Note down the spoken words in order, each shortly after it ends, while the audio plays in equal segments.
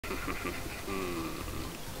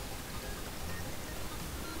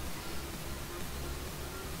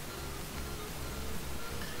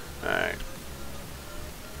Alright.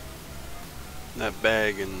 That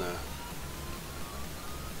bag in the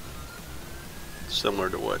similar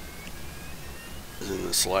to what is in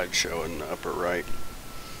the slideshow in the upper right.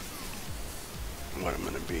 What I'm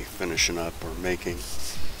going to be finishing up or making.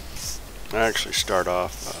 I actually start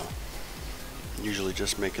off usually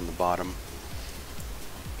just making the bottom,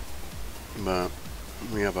 but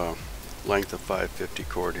we have a length of 550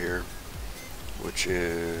 cord here, which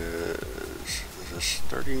is this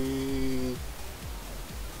 30,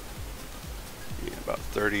 yeah, about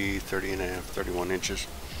 30 and a half, 31 inches.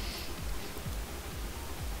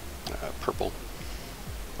 Purple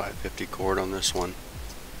 550 cord on this one.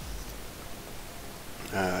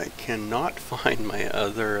 I cannot find my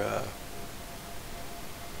other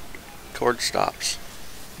cord stops,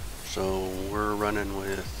 so we're running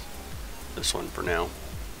with this one for now.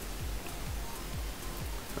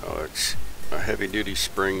 Oh, it's a heavy-duty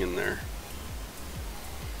spring in there,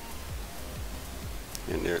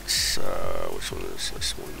 and it's which one is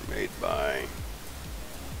this one made by?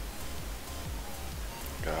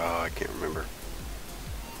 Oh, I can't remember.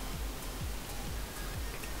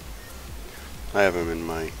 I have them in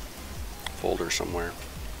my folder somewhere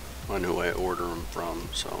on who I order them from,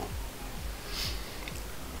 so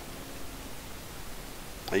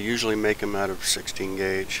I usually make them out of 16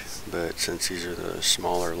 gauge, but since these are the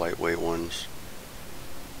smaller lightweight ones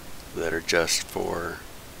that are just for,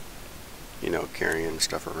 you know, carrying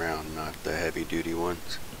stuff around, not the heavy duty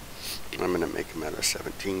ones, I'm going to make them out of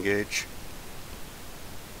 17 gauge.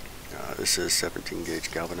 This is 17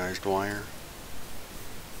 gauge galvanized wire.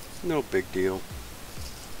 No big deal.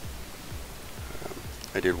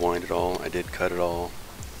 I did wind it all, I did cut it all,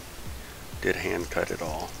 did hand cut it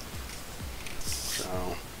all.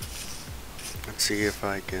 So let's see if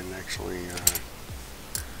I can actually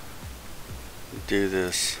do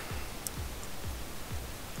this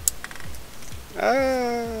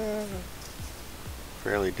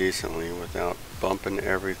fairly decently without bumping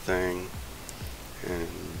everything and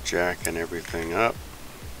jacking everything up.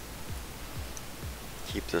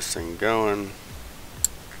 Keep this thing going.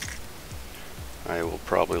 I will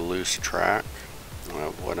probably lose track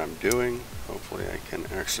of what I'm doing. Hopefully I can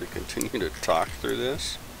actually continue to talk through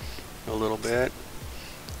this a little bit.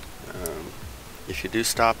 If you do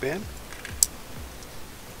stop in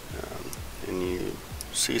and you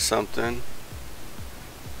see something,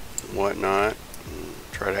 whatnot, and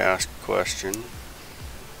try to ask a question,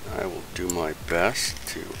 I will do my best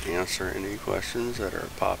to answer any questions that are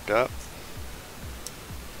popped up.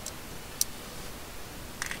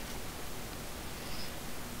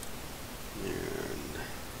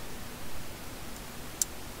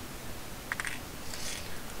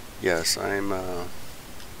 Yes, I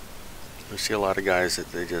see a lot of guys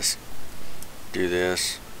that they just do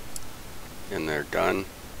this and they're done.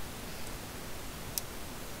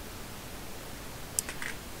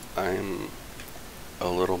 I'm a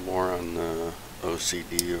little more on the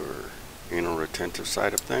OCD or anal retentive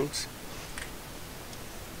side of things,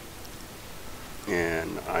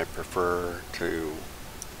 and I prefer to,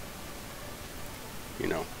 you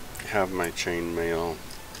know, have my chainmail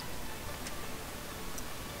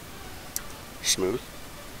smooth,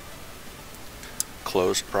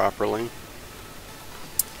 closed properly,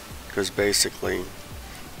 because basically,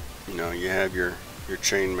 you know, you have your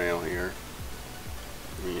chainmail here,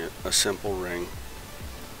 a simple ring,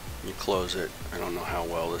 you close it. I don't know how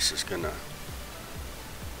well this is gonna,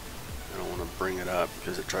 I don't want to bring it up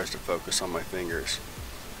because it tries to focus on my fingers.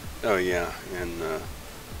 Oh yeah, and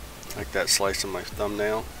like that slice of my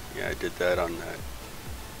thumbnail, yeah, I did that on that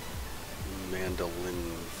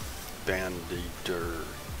mandolin bandit or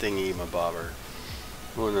thingy mabobber,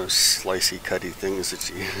 one of those slicey cutty things that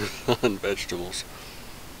you use on vegetables.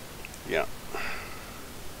 Yeah,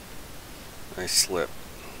 I slipped,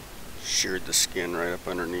 sheared the skin right up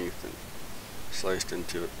underneath and sliced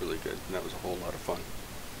into it really good, and that was a whole lot of fun.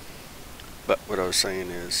 But what I was saying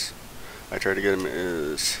is, I try to get them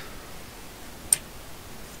as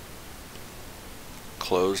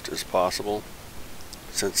closed as possible,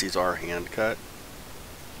 since these are hand cut.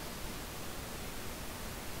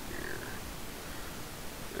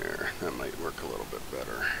 There, that might work a little bit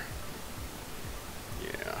better.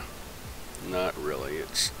 Yeah, not really,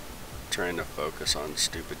 it's trying to focus on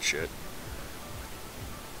stupid shit.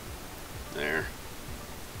 There.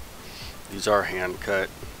 These are hand cut,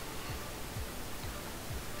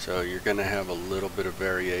 so you're going to have a little bit of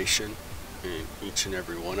variation in each and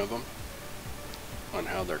every one of them on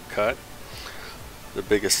how they're cut. the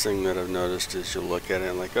biggest thing that I've noticed is you'll look at it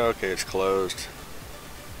and like, oh, okay, it's closed.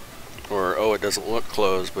 Or, oh, it doesn't look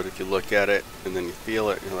closed, but if you look at it and then you feel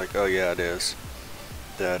it, you're like, oh yeah, it is.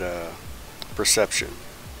 That perception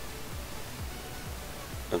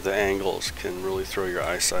of the angles can really throw your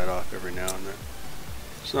eyesight off every now and then.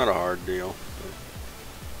 It's not a hard deal.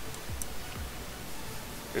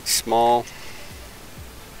 It's small.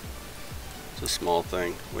 It's a small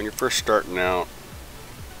thing. When you're first starting out,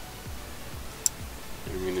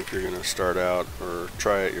 I mean, if you're going to start out or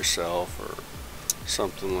try it yourself or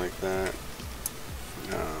something like that,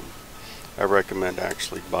 I recommend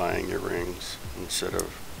actually buying your rings instead of,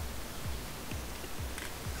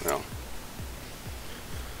 well,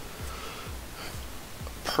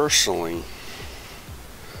 personally,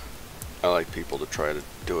 I like people to try to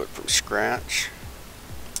do it from scratch,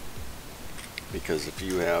 because if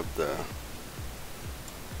you have the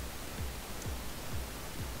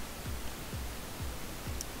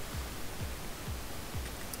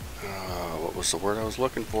what was the word I was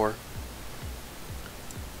looking for?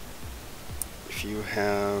 If you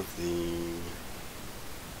have the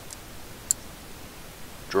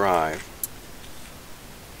drive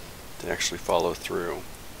to actually follow through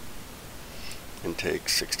and take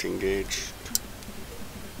 16 gauge,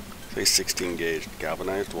 say 16 gauge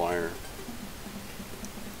galvanized wire,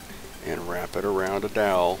 and wrap it around a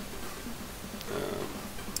dowel.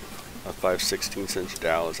 A 5/16 inch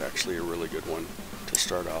dowel is actually a really good one to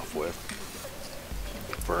start off with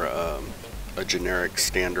for a generic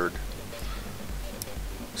standard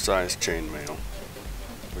size chainmail,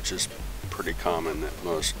 which is pretty common that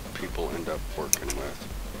most people end up working with.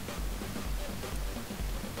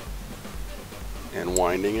 And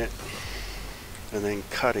winding it, and then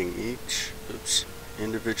cutting each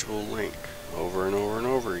individual link over and over and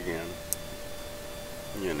over again,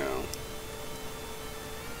 you know.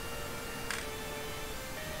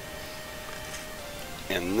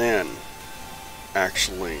 And then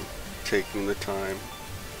actually taking the time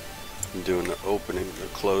and doing the opening, the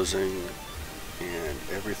closing, and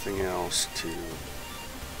everything else to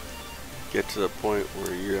get to the point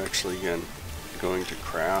where you're actually, again, going to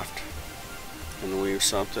craft and weave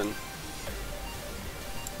something.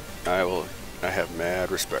 I have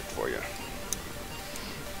mad respect for you.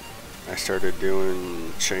 I started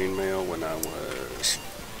doing chainmail when I was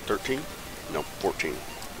 13? No, 14.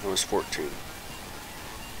 I was 14.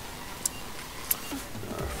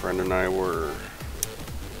 A friend and I were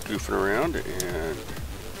goofing around, and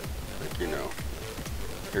like, you know,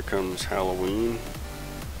 here comes Halloween.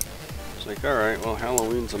 It's like, alright, well,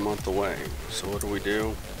 Halloween's a month away, so what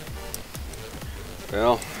do?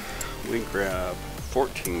 Well, we grab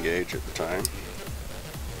 14 gauge at the time,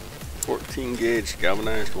 14 gauge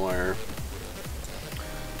galvanized wire,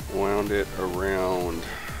 wound it around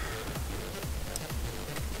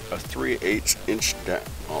a 3/8 inch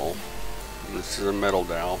dowel. This is a metal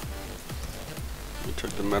dowel. We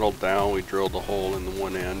took the metal dowel, we drilled a hole in the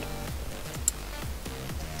one end.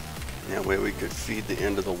 That way we could feed the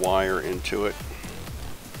end of the wire into it,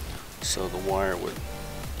 so the wire would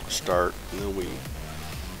start, and then we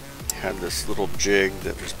had this little jig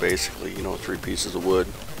that was basically, you know, 3 pieces of wood,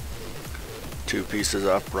 2 pieces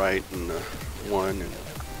upright and one, and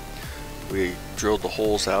we drilled the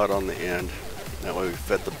holes out on the end. That way we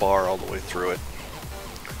fed the bar all the way through it.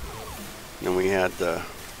 And then we had the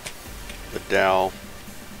dowel,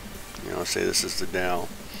 you know, say this is the dowel.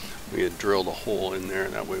 We had drilled a hole in there,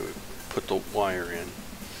 and that way we put the wire in.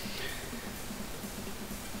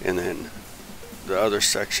 And then the other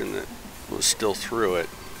section that was still through it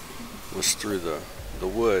was through the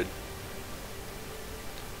wood,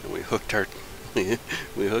 and we hooked our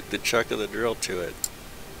we hooked the chuck of the drill to it,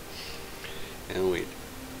 and we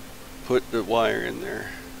put the wire in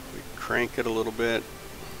there. We crank it a little bit,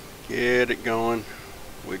 get it going.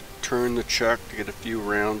 We turn the chuck to get a few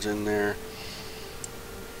rounds in there,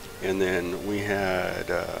 and then we had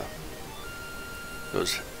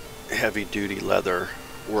those heavy-duty leather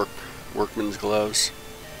workman's gloves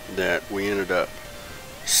that we ended up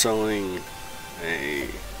sewing a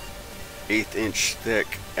 1/8 inch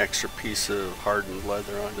thick extra piece of hardened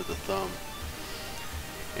leather onto the thumb,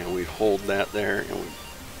 and we'd hold that there, and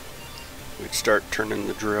we'd start turning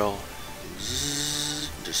the drill, zzz,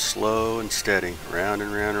 just slow and steady, round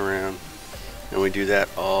and round and round, and we do that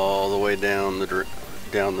all the way down the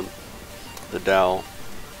dowel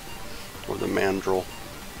or the mandrel.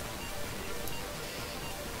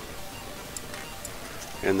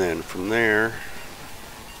 And then from there,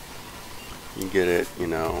 you get it, you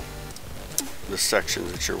know, the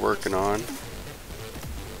sections that you're working on,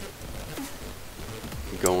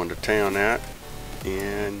 you go into town at,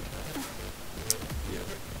 and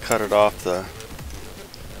cut it off the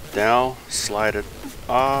dowel, slide it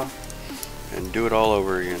off, and do it all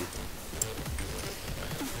over again.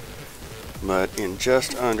 But in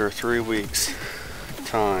just under 3 weeks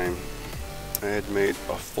time, I had made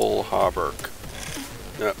a full hauberk.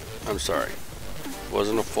 No, I'm sorry, it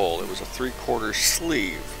wasn't a full, it was a 3/4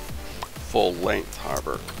 sleeve full length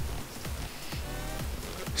hauberk.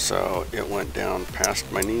 So it went down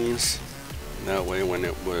past my knees. That way when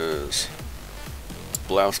it was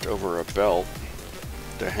bloused over a belt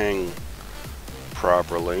to hang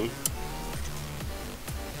properly,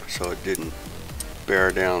 so it didn't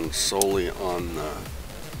bear down solely on the,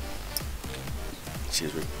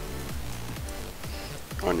 excuse me,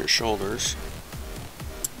 on your shoulders.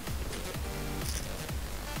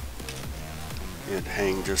 It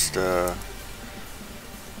hang just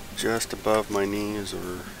above my knees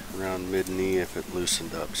or around mid-knee if it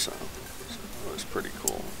loosened up some. So it was pretty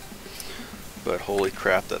cool. But holy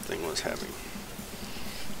crap, that thing was heavy.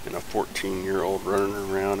 And a 14-year-old running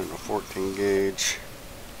around in a 14 gauge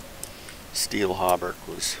steel hauberk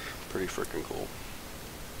was pretty freaking cool.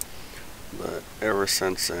 But ever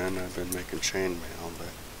since then I've been making chainmail.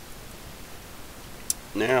 But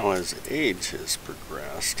now as age has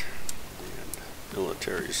progressed and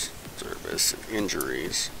military service and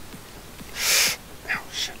injuries, oh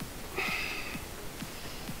shit,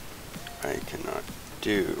 I cannot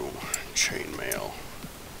do chainmail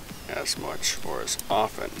as much or as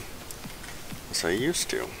often as I used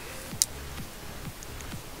to,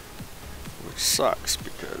 which sucks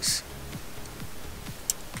because,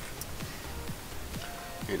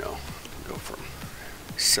 you know, go from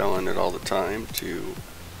selling it all the time to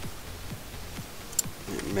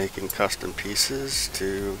making custom pieces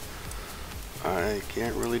to I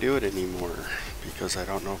can't really do it anymore because I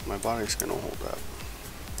don't know if my body's gonna hold up.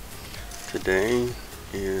 Today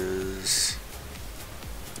is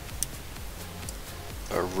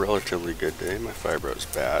a relatively good day. My fibro's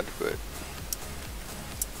bad, but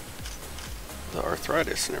the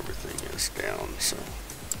arthritis and everything is down, so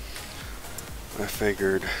I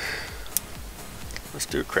figured let's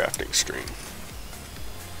do a crafting stream.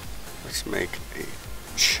 Let's make a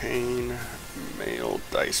Chainmaille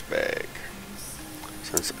dice bag.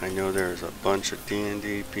 Since I know there's a bunch of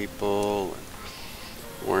D&D people and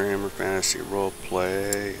Warhammer Fantasy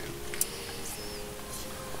Roleplay and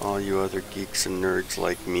all you other geeks and nerds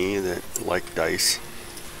like me that like dice,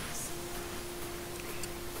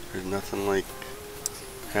 there's nothing like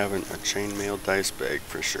having a Chainmaille dice bag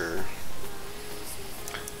for sure.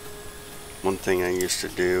 One thing I used to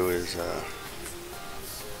do is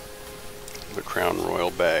the Crown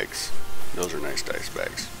Royal bags. Those are nice dice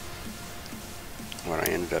bags. What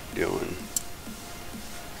I ended up doing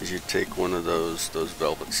is you take one of those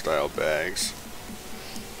velvet style bags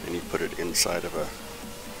and you put it inside of a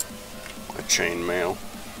chainmail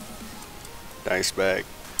dice bag.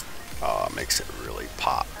 Oh, it makes it really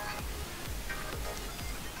pop.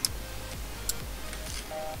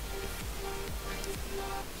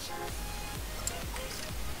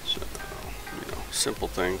 So, you know, simple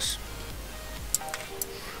things.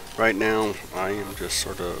 Right now, I am just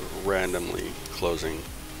sort of randomly closing,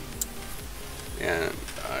 and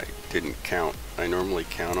I didn't count. I normally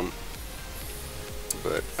count them,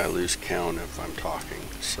 but I lose count if I'm talking.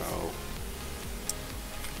 So,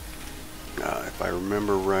 if I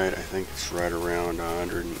remember right, I think it's right around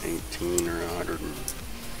 118 or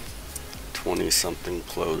 120 something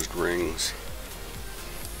closed rings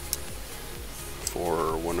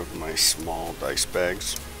for one of my small dice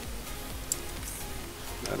bags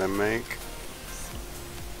that I make,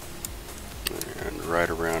 and right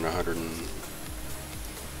around 100 and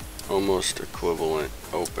almost equivalent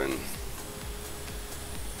open.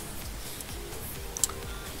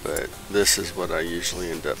 But this is what I usually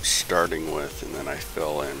end up starting with, and then I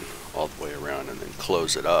fill in all the way around and then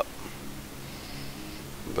close it up.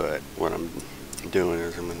 But what I'm doing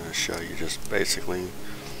is I'm going to show you just basically,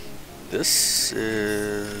 this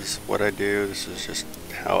is what I do. This is just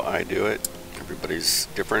how I do it. Everybody's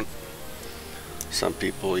different. Some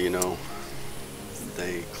people, you know,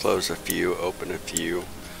 they close a few, open a few,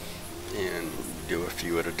 and do a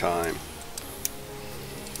few at a time.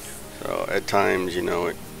 So at times, you know,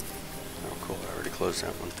 oh cool, I already closed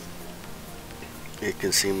that one. It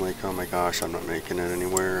can seem like, oh my gosh, I'm not making it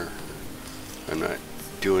anywhere. I'm not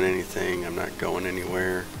doing anything. I'm not going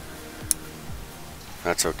anywhere.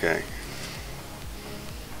 That's okay.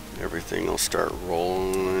 Everything will start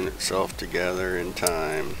rolling itself together in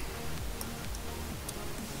time.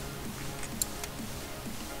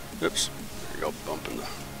 Oops, there you go, bumping the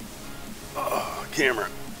camera.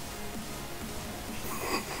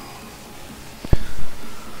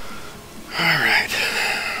 Alright.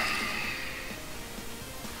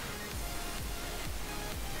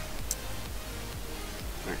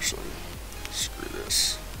 Actually, screw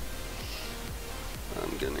this.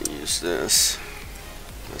 I'm gonna use this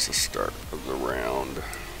as the start of the round.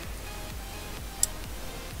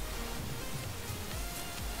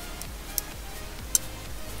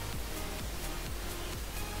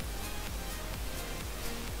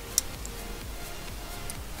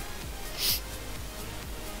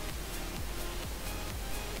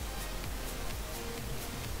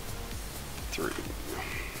 Three.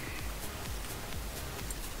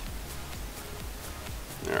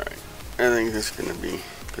 Alright, I think this is going to be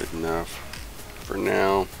good enough for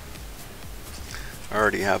now. I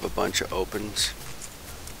already have a bunch of opens.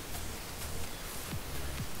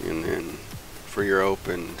 And then for your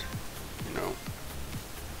opened, you know,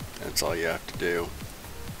 that's all you have to do.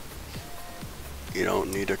 You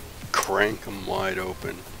don't need to crank them wide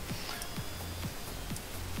open.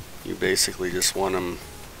 You basically just want them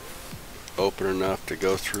open enough to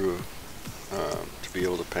go through, to be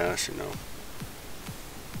able to pass, you know,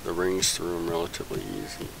 the rings through them relatively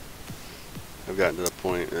easy. I've gotten to the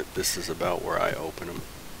point that this is about where I open them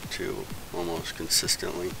to almost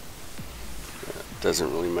consistently. It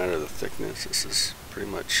doesn't really matter the thickness. This is pretty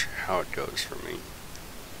much how it goes for me.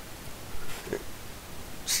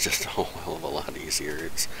 It's just a whole hell of a lot easier.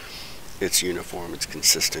 It's uniform. It's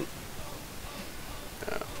consistent.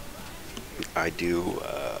 I do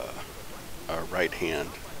a right hand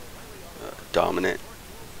dominant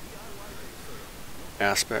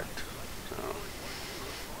aspect.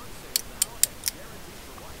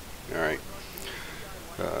 Alright.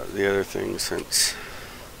 The other thing, since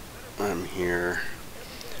I'm here,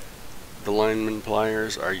 the lineman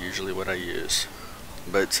pliers are usually what I use,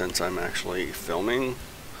 but since I'm actually filming,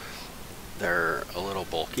 they're a little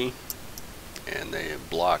bulky and they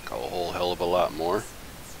block a whole hell of a lot more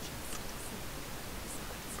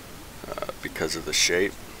because of the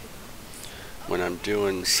shape. When I'm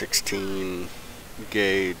doing 16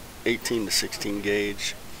 gauge, 18 to 16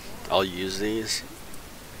 gauge, I'll use these.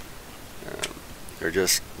 They're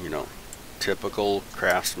just, you know, typical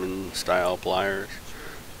craftsman style pliers,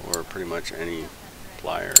 or pretty much any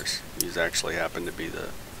pliers. These actually happen to be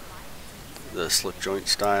the slip joint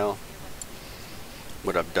style.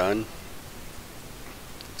 What I've done,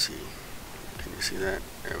 let's see, can you see that?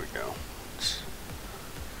 There we go.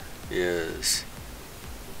 Is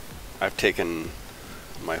I've taken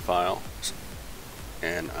my file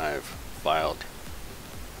and I've filed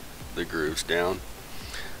the grooves down.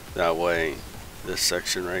 That way this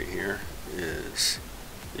section right here is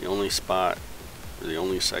the only spot, or the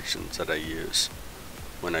only sections that I use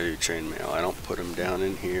when I do chainmail. I don't put them down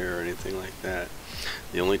in here or anything like that.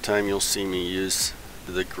 The only time you'll see me use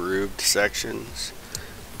the grooved sections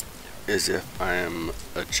is if I am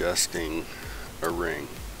adjusting a ring.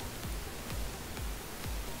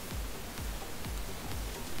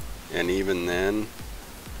 And even then,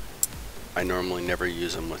 I normally never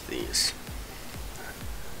use them with these.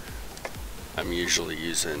 I'm usually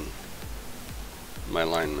using my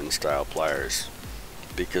lineman style pliers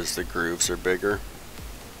because the grooves are bigger.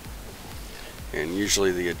 And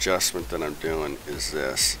usually the adjustment that I'm doing is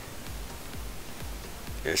this.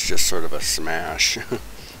 It's just sort of a smash.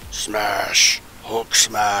 Smash! Hook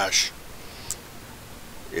smash!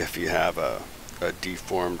 If you have a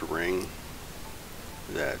deformed ring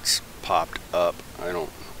that's popped up, I'll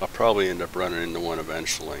probably end up running into one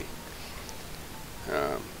eventually.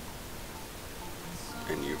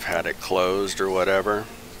 And you've had it closed or whatever,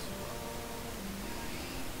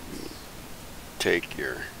 take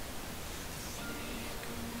your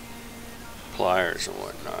pliers and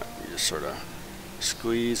whatnot, you just sort of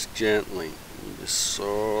squeeze gently. You just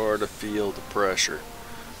sort of feel the pressure,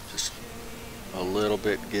 just a little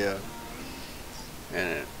bit give, and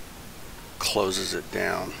it closes it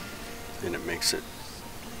down and it makes it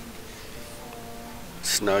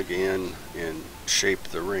snug in and shape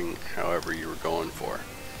the ring however you were going for.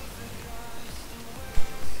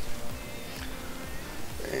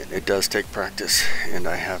 It does take practice, and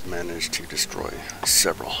I have managed to destroy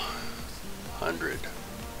several hundred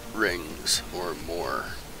rings or more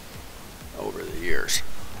over the years.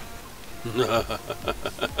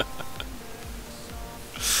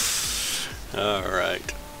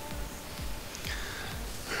 Alright.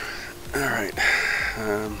 Alright.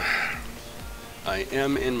 I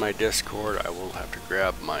am in my Discord. I will have to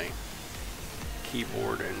grab my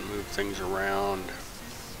keyboard and move things around.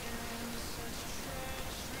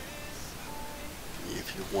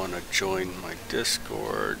 If you want to join my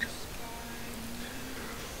Discord.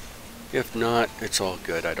 If not, it's all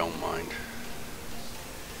good. I don't mind.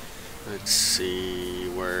 Let's see,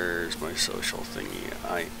 where's my social thingy?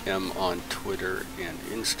 I am on Twitter and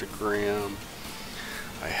Instagram.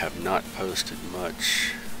 I have not posted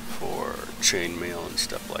much for chainmail and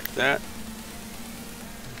stuff like that.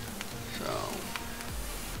 So,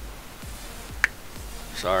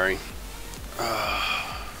 sorry.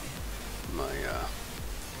 My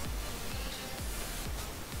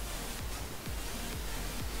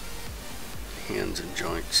hands and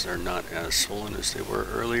joints are not as swollen as they were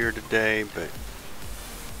earlier today, but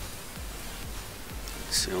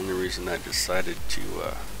it's the only reason I decided to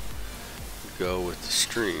go with the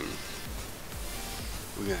stream.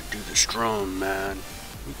 We gotta do the strum, man.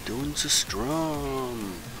 We doing the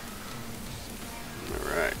strum.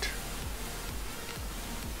 Alright.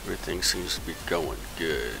 Everything seems to be going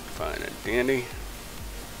good. Fine and dandy.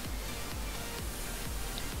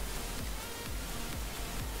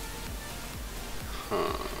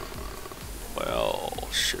 Well,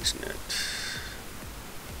 shiznit.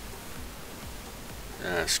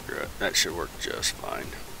 Ah, screw it. That should work just fine.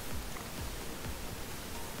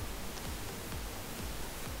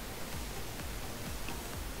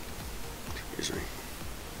 Excuse me.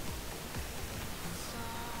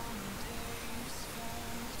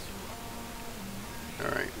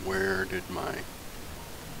 Alright, where did my...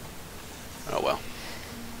 Oh well.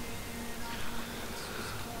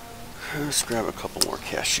 Let's grab a couple more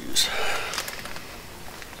cashews.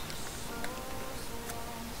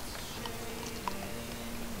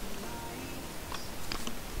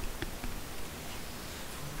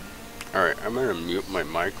 Alright, I'm going to mute my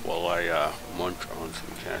mic while I munch on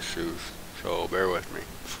some cashews, so bear with me.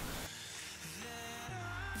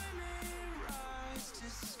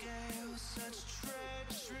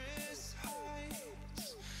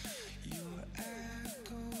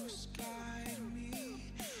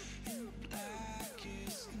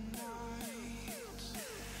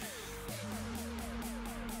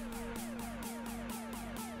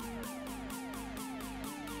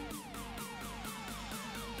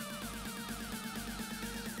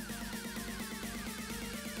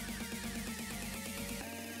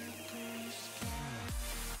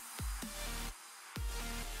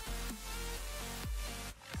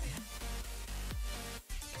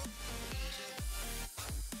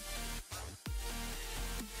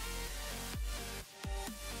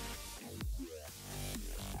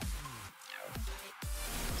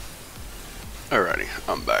 Alrighty,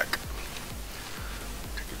 I'm back.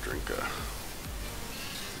 Take a drink of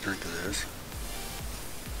this.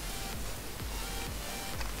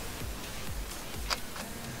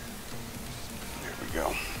 There we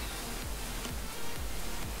go.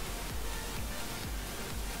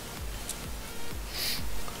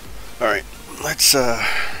 Alright, let's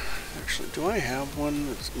actually, do I have one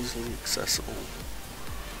that's easily accessible?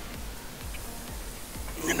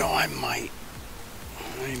 You know, I might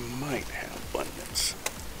have one that's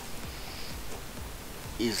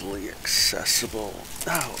easily accessible.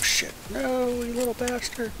 Oh shit, no, you little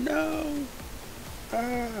bastard, no!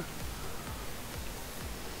 Ah!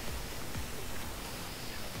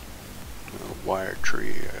 A wire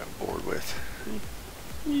tree I got bored with.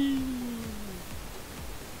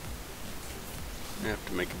 I have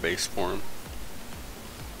to make a base for him.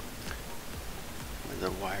 With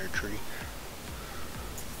a wire tree.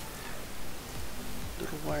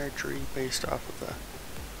 Little wire tree based off of a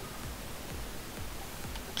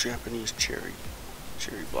Japanese cherry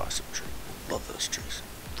blossom tree. Love those trees.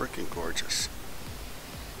 Freaking gorgeous.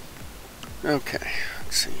 Okay,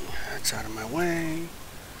 let's see. That's out of my way.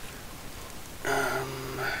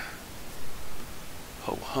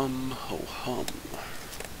 Ho hum, ho hum.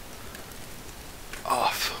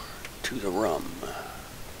 Off to the rum.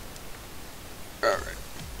 Alright,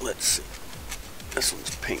 let's see. This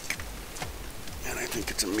one's pink. And I think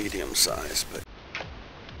it's a medium size, but...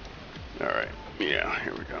 Alright, yeah,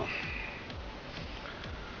 here we go.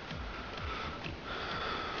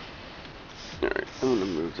 Alright, I'm gonna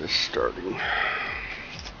move this starting.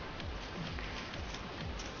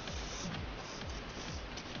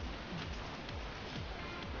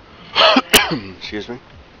 Excuse me.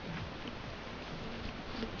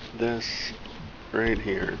 This right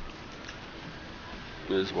here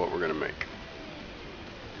is what we're gonna make.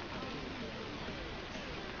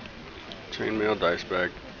 Chainmail dice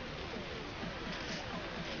bag.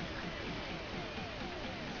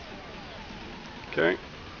 Okay.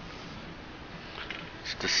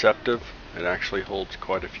 It's deceptive. It actually holds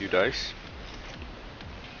quite a few dice.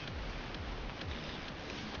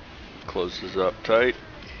 Closes up tight.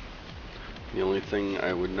 The only thing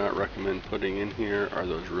I would not recommend putting in here are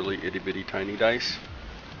those really itty bitty tiny dice.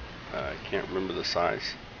 I can't remember the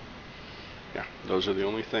size. yeah, those are the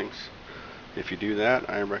only things. If you do that,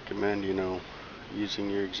 I recommend, using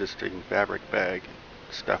your existing fabric bag,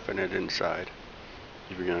 stuffing it inside.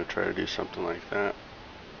 If you're going to try to do something like that.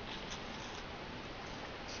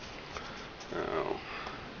 Now,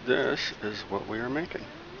 this is what we are making.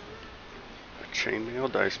 A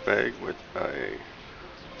chainmail dice bag with a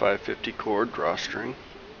 550 cord drawstring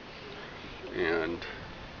and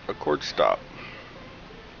a cord stop.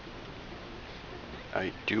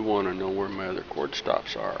 I do want to know where my other cord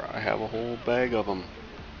stops are. I have a whole bag of them.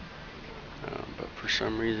 But for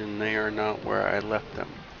some reason they are not where I left them.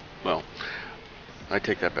 Well, I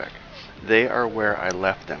take that back. They are where I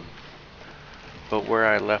left them. But where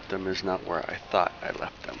I left them is not where I thought I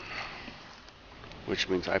left them. Which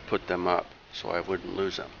means I put them up so I wouldn't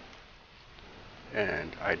lose them.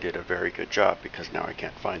 And I did a very good job because now I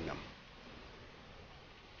can't find them.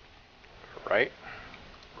 Right?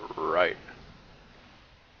 Right.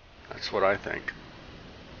 That's what I think.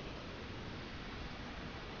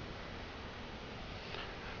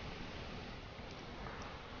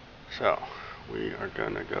 So, we are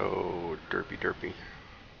gonna go derpy.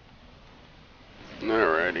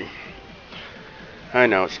 Alrighty. I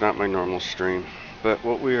know it's not my normal stream, but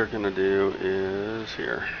what we are gonna do is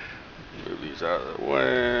here. Move these out of the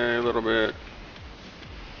way a little bit.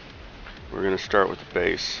 We're gonna start with the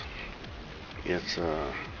base. It's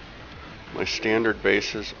my standard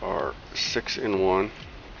bases are 6-in-1,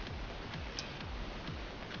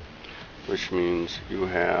 which means you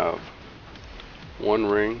have one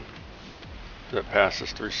ring that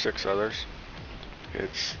passes through 6 others.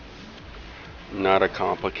 It's not a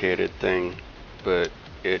complicated thing, but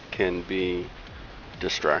it can be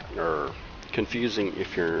distracting or confusing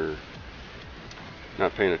if you're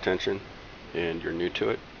not paying attention and you're new to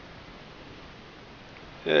it.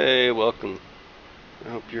 Hey, welcome. I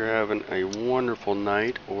hope you're having a wonderful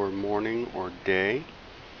night or morning or day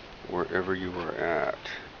wherever you are at.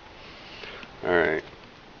 Alright,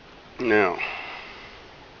 now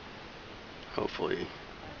hopefully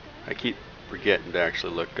I keep forgetting to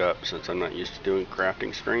actually look up since I'm not used to doing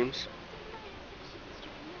crafting streams.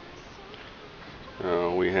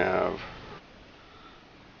 We have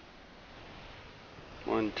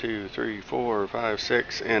 1, 2, 3, 4, 5,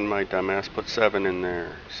 6, and my dumbass put 7 in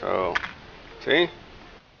there. So, see?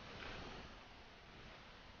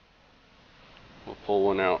 We'll pull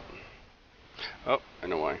one out. Oh, I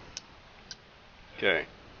know why. Okay.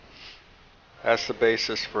 That's the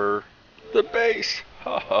basis for the base.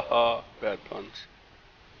 Ha ha ha. Bad puns.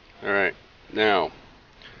 Alright, now,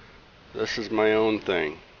 this is my own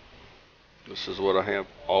thing. This is what I have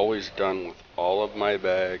always done with all of my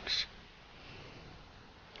bags,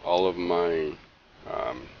 all of my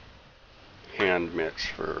hand mitts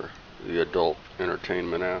for the adult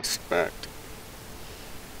entertainment aspect,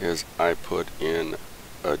 is I put in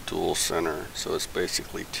a dual center, so it's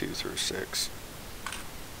basically 2 through 6.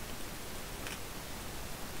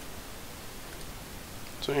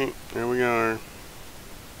 See, there we are.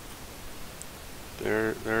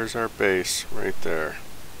 There's our base right there.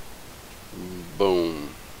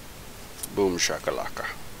 Boom. Boom shakalaka.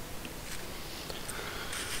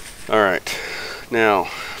 Alright, now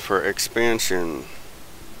for expansion,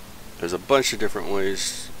 there's a bunch of different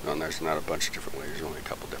ways. No, there's not a bunch of different ways, there's only a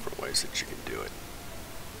couple different ways that you can do it.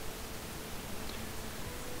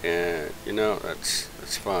 And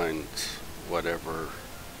that's fine. It's whatever.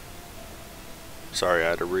 Sorry,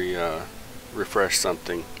 I had to refresh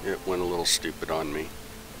something. It went a little stupid on me.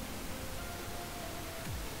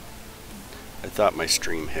 I thought my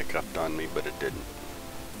stream hiccuped on me, but it didn't.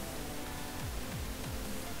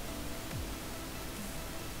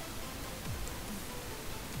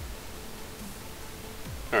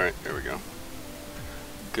 Alright, there we go.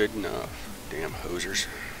 Good enough. Damn hosers.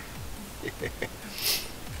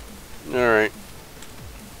 Alright.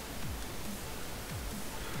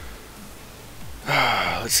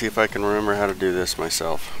 Let's see if I can remember how to do this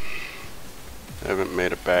myself. I haven't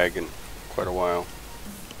made a bag in quite a while.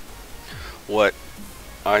 What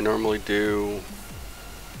I normally do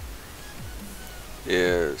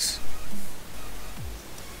is,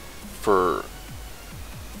 for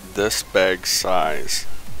this bag size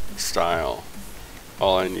style,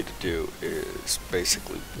 all I need to do is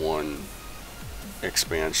basically one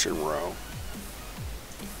expansion row,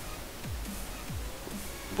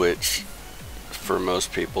 which for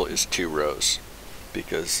most people is 2 rows,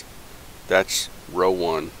 because that's row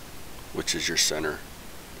 1, which is your center.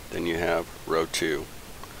 Then you have row 2.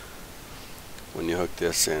 When you hook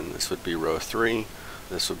this in, this would be row 3,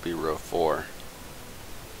 this would be row 4.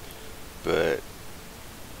 But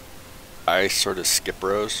I sort of skip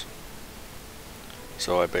rows.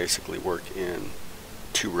 So I basically work in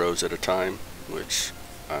 2 rows at a time, which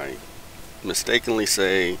I mistakenly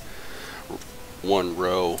say 1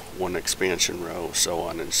 row, 1 expansion row, so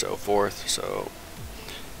on and so forth. So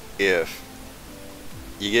if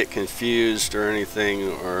you get confused or anything,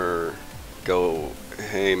 or go,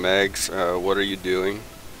 hey Megs, what are you doing?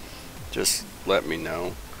 Just let me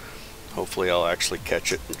know. Hopefully I'll actually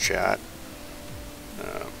catch it in chat.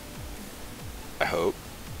 I hope.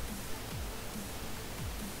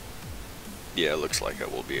 Yeah, it looks like I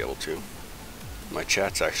will be able to. My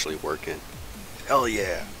chat's actually working. Hell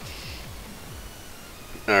yeah.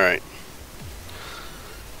 Alright.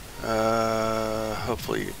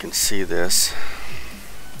 Hopefully you can see this.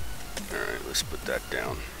 Alright, let's put that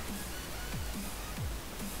down.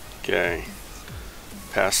 Okay.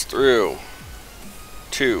 Pass through.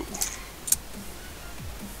 2.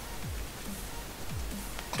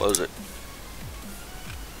 Close it.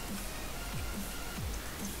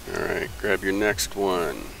 Alright, grab your next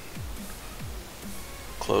one.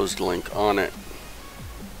 Closed link on it.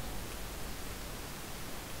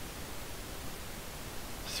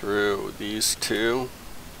 Through these 2,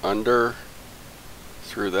 under,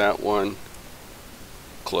 through that one,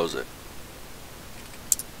 close it.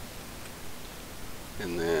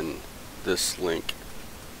 And then this link,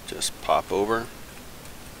 just pop over.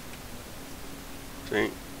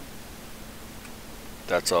 See?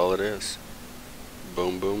 That's all it is.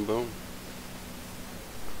 Boom, boom, boom.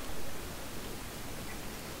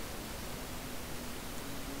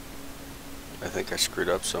 I think I screwed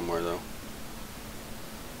up somewhere though.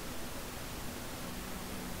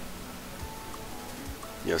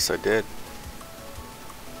 Yes, I did.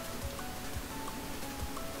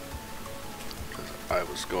 Because I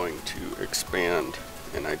was going to expand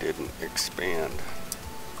and I didn't expand.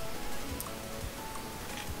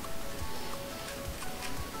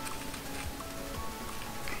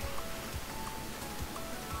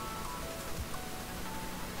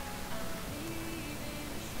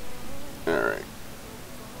 Alright.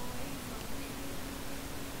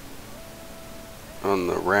 On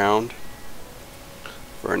the round,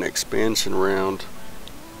 for an expansion round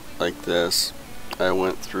like this, I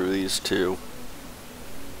went through these 2,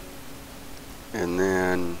 and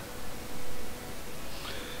then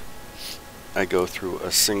I go through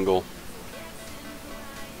a single.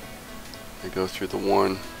 I go through the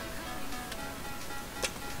 1,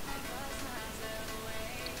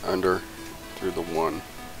 under, through the 1,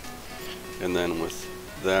 and then with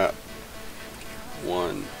that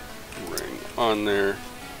 1 ring on there,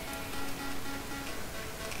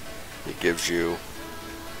 it gives you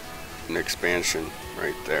an expansion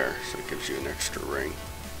right there, so it gives you an extra ring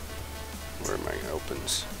where my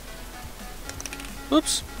opens.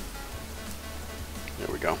 Oops. There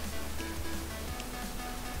we go.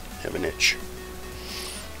 Have an itch.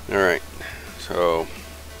 Alright, so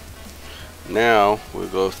now we'll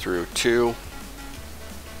go through 2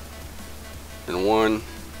 and 1,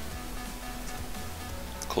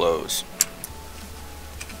 close.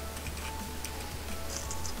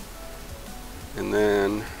 And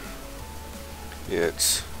then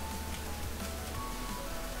it's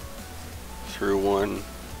through 1,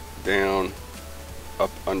 down,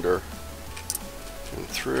 up, under, and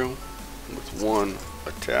through with 1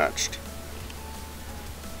 attached.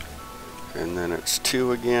 And then it's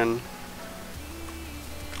 2 again.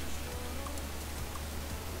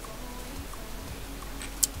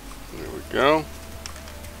 There we go.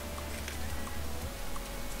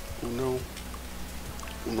 Uno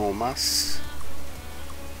más.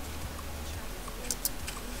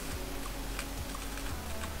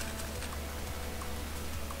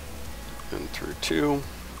 And through 2.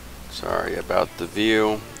 Sorry about the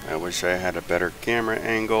view. I wish I had a better camera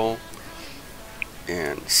angle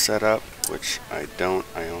and setup, which I don't.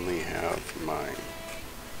 I only have my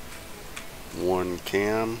 1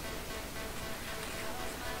 cam.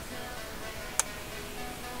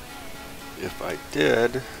 If I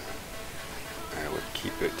did, I would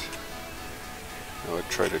keep it. I would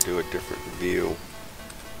try to do a different view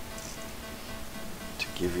to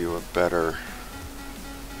give you a better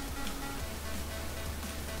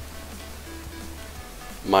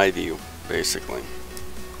my view, basically,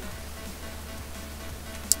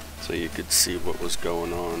 so you could see what was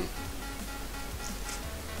going on.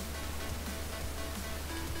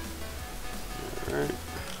 Alright,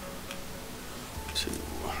 2,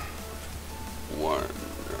 1.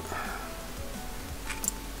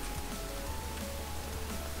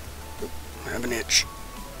 I have an itch.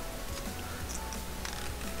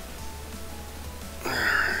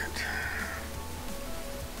 Alright.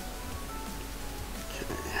 Okay.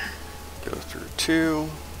 Go through 2.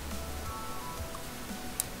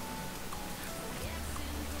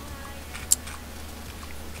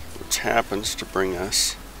 happens to bring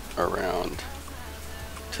us around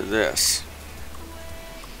to this.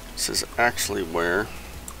 This is actually where,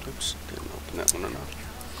 oops, didn't open that one enough.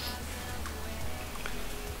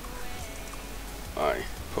 I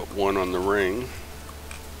put one on the ring.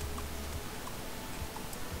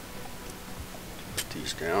 Put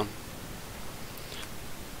these down.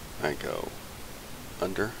 I go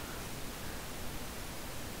under.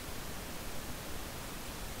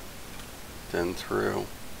 Then through.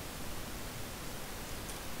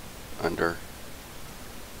 Under.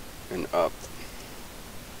 And up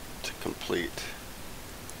to complete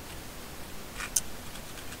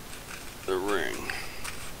the ring.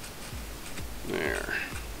 There.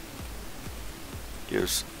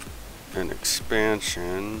 Gives an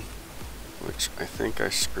expansion, which I think I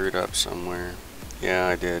screwed up somewhere. Yeah,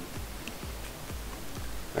 I did.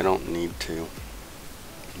 I don't need to.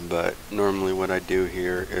 But normally what I do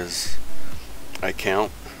here is I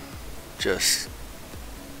count just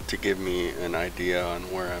to give me an idea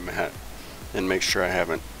on where I'm at and make sure I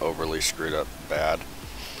haven't overly screwed up bad.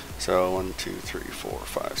 So 1, 2, 3, 4,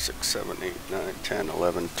 5, 6, 7, 8, 9, 10,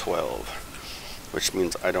 11, 12. Which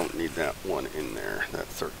means I don't need that one in there, that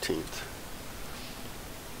 13th.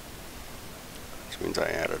 Which means I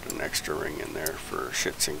added an extra ring in there for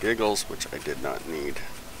shits and giggles, which I did not need.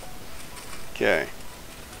 Okay.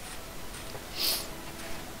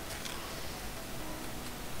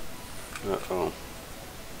 Uh-oh.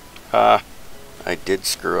 I did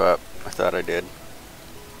screw up. I thought I did.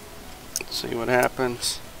 Let's see what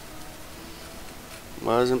happens.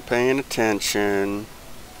 Wasn't paying attention.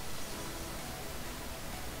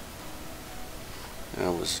 I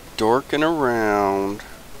was dorking around.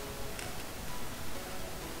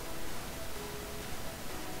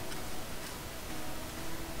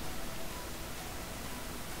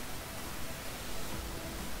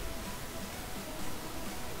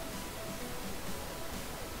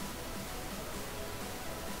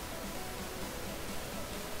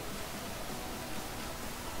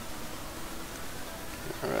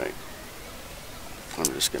 Alright. I'm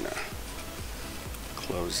just gonna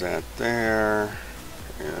close that there.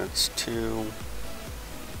 Yeah, that's 2.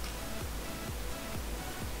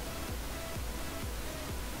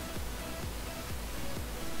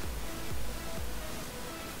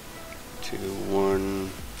 2,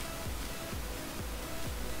 1,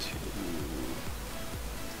 2.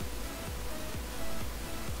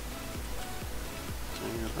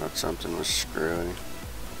 I thought something was screwy.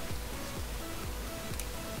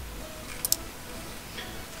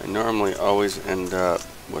 I normally always end up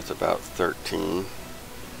with about 13.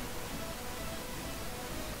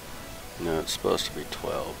 No, it's supposed to be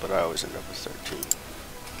 12, but I always end up with 13.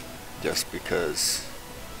 Just because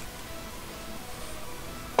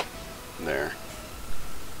there.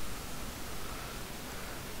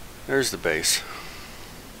 There's the base.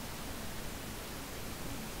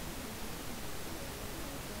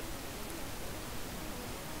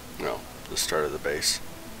 No, the start of the base.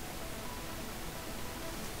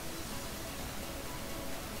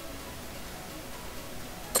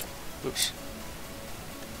 Oops.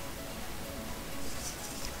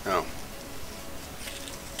 Oh.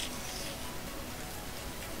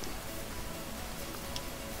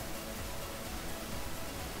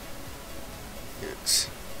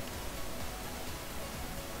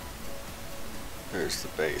 There's the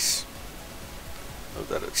base of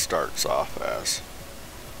that it starts off as.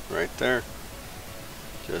 Right there.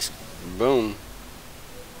 Just boom.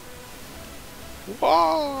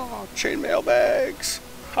 Wow! Chainmail bags!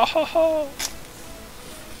 Ha ha ha!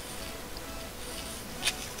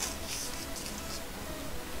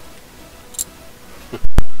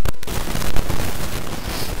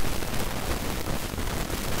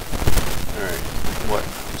 Alright, what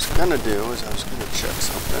I was gonna do is I was gonna check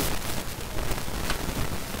something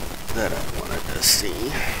that I wanted to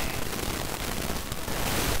see.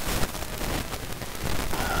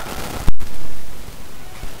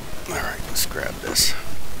 Alright, let's grab this.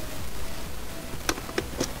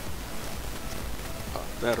 Pop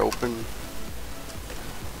that open.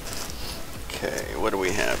 Okay, what do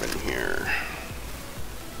we have in here?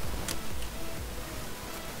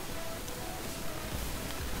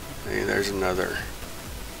 Hey, there's another.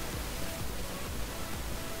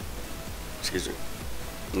 Excuse me.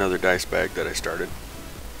 Another dice bag that I started.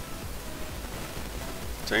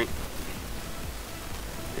 See?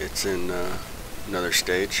 It's in another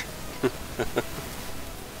stage.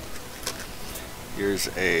 Here's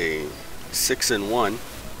a 6-in-1.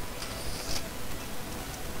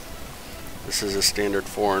 This is a standard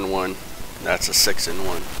 4-in-1. That's a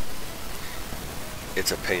 6-in-1.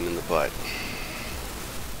 It's a pain in the butt.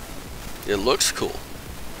 It looks cool.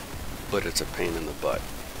 but it's a pain in the butt.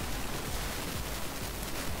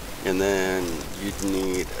 And then you'd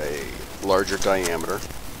need a larger diameter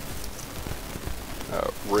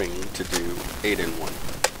ring to do 8-in-1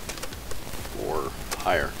 or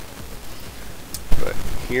higher. But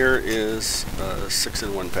here is a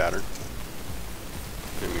 6-in-1 pattern.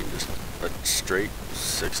 I mean, just a straight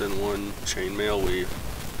 6-in-1 chainmail weave.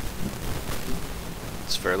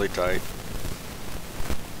 It's fairly tight.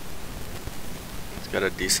 It's got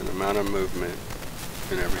a decent amount of movement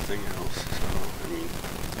and everything else. So, I mean,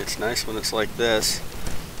 it's nice when it's like this.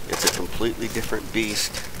 It's a completely different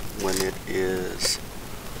beast when it is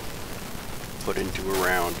put into a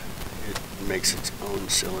round. It makes its own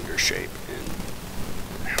cylinder shape, and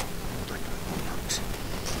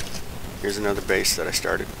here's another base that I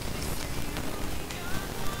started.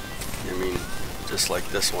 I mean, just like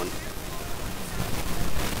this one.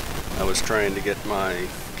 I was trying to get my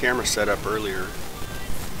camera set up earlier,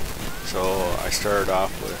 so I started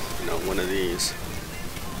off with, you know, one of these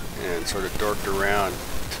and sort of dorked around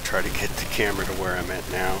to try to get the camera to where I'm at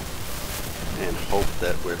now and hope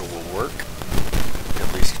that it will work,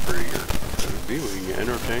 at least for your viewing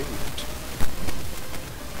entertainment.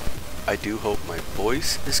 I do hope my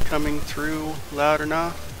voice is coming through loud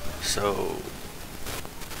enough, so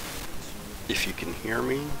if you can hear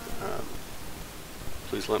me,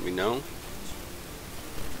 please let me know.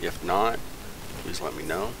 If not, please let me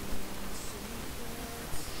know.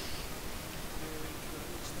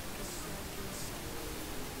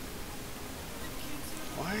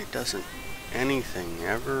 Why doesn't anything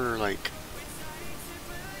ever, like,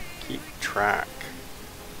 keep track?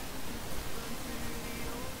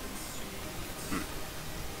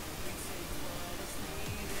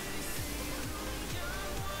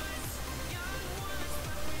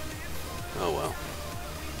 Oh well.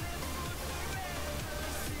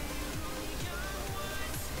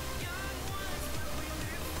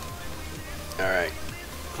 Alright.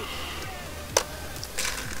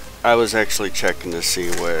 I was actually checking to see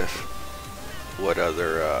what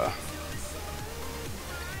other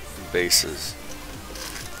bases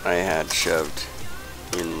I had shoved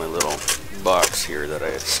in my little box here that I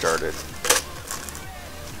had started.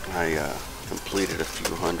 I completed a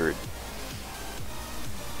few hundred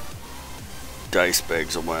dice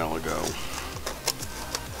bags a while ago.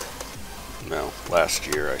 No, last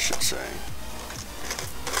year I should say.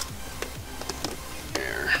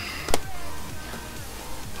 There.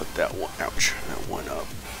 Put that one, ouch, that one up.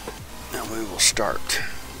 Now we will start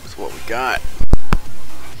with what we got.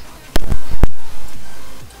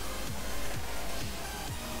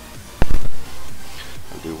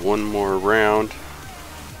 I'll do one more round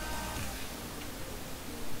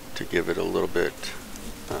to give it a little bit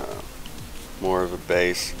more of a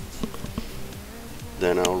base.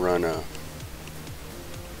 Then I'll run a,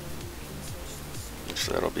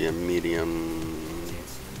 so that'll be a medium,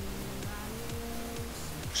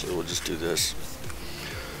 so we'll just do this.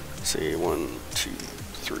 See, 1, 2,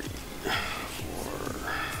 3, 4,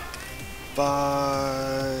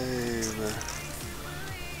 5,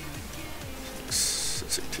 6,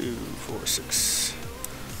 let's see, 2, 4, 6,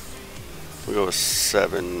 we'll go with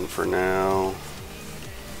 7 for now.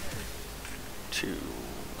 2,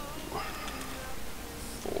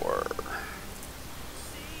 4.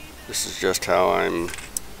 This is just how I'm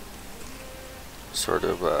sort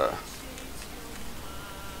of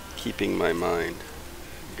keeping my mind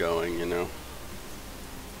going, you know.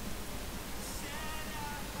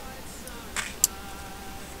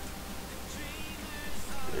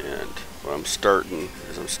 And what I'm starting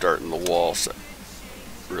is I'm starting the wall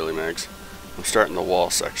really, Megs? I'm starting the wall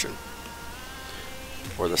section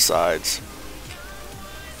or the sides,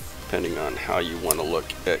 depending on how you want to look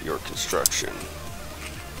at your construction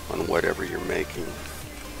on whatever you're making.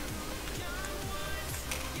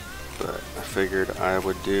 But I figured I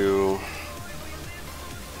would do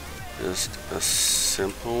just a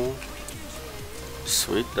simple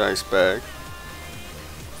sweet dice bag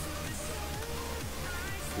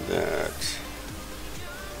that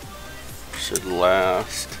should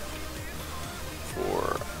last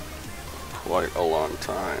for quite a long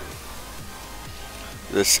time.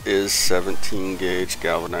 This is 17 gauge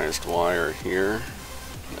galvanized wire here.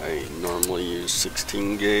 I normally use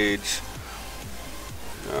 16 gauge,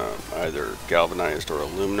 either galvanized or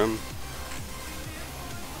aluminum,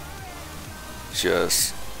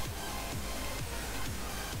 just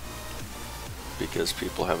because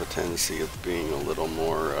people have a tendency of being a little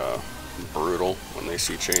more brutal when they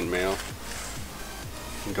see chainmail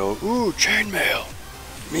and go, ooh, chainmail,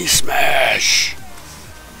 me smash,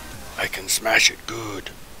 I can smash it good.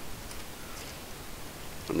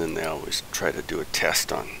 And then they always try to do a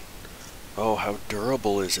test on Oh, how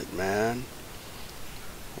durable is it, man?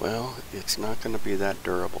 Well, it's not going to be that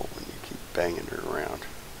durable when you keep banging it around.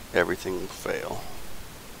 Everything will fail.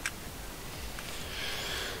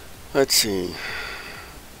 Let's see.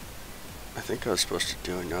 I think I was supposed to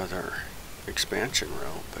do another expansion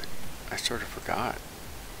row, but I sort of forgot.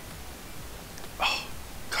 Oh,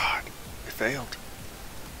 God. I failed.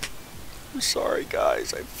 I'm sorry,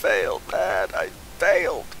 guys. I failed, man. I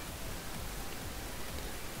failed.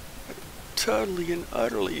 I totally and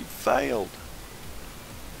utterly failed.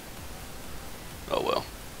 Oh, well.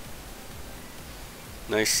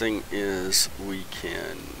 Nice thing is we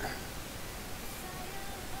can...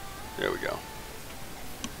 There we go.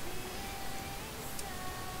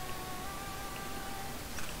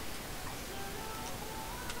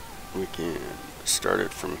 We can start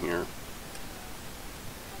it from here.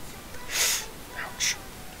 Ouch.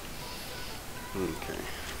 Okay.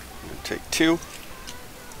 I'm going to take 2.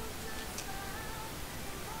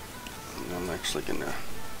 And I'm actually going to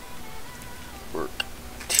work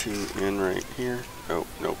 2 in right here. Oh,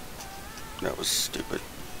 nope. That was stupid.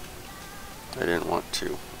 I didn't want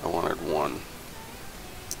 2. I wanted 1.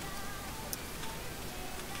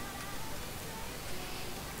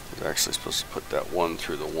 I was actually supposed to put that 1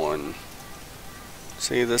 through the 1.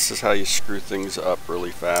 See, this is how you screw things up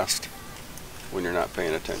really fast when you're not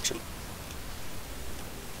paying attention.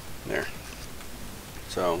 There.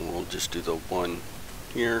 So we'll just do the 1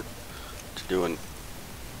 here to do an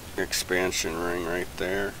expansion ring right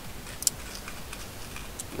there.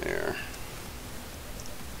 There.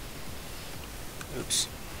 Oops.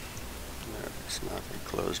 That's not a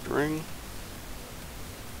closed ring.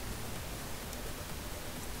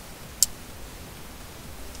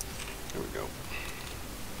 There we go.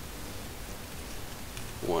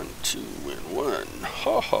 1, 2, and 1.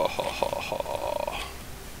 Ha ha ha ha ha.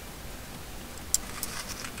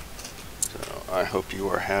 So I hope you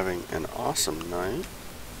are having an awesome night.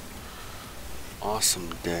 Awesome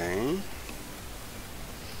day.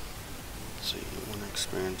 Let's see, 1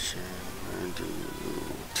 expansion. I'm gonna do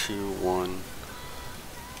 2, 1.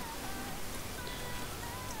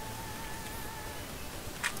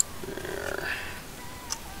 There.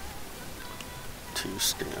 2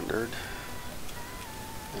 standard.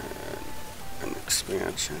 And an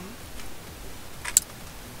expansion.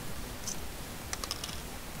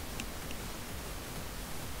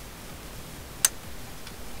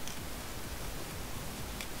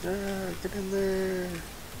 Yeah, get in there.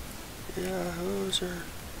 Yeah, hoser.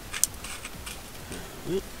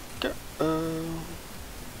 Here we go.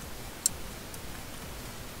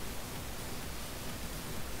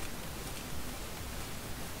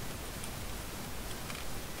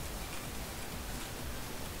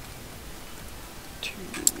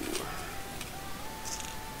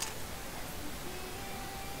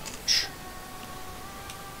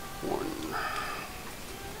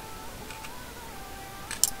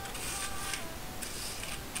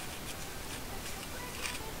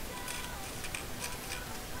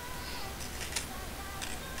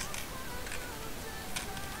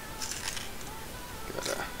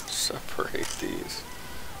 Separate these.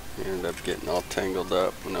 I ended up getting all tangled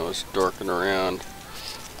up when I was dorking around.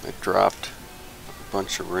 I dropped a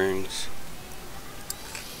bunch of rings.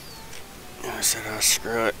 And I said, oh,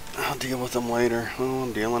 screw it. I'll deal with them later. Oh,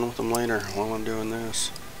 I'm dealing with them later while I'm doing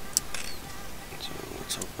this. So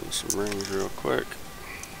let's open some rings real quick.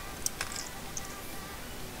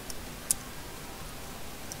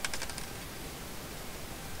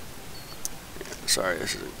 Yeah, sorry,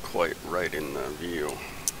 this isn't quite right in the view.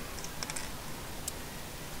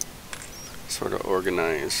 Sort of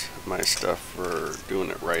organize my stuff for doing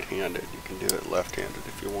it right-handed. You can do it left-handed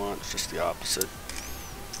if you want. It's just the opposite.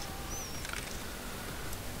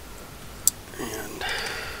 And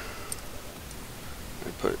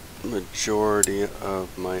I put majority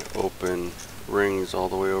of my open rings all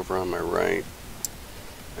the way over on my right.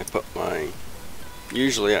 I put my,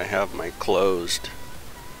 usually I have my closed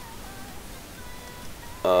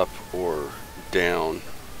up or down,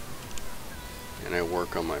 and I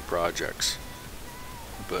work on my projects,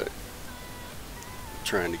 but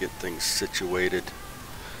trying to get things situated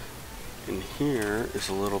in here is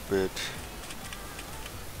a little bit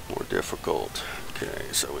more difficult. Okay,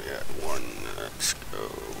 so we had 1, let's go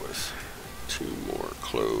with 2 more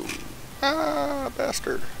closed. Ah,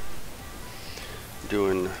 bastard.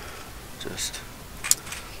 Doing just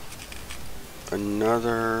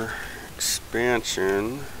another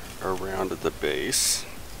expansion around the base.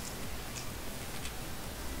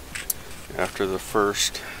 After the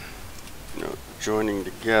first, joining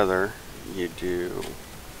together, you do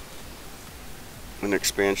an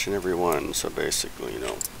expansion every one. So basically,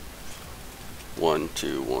 1,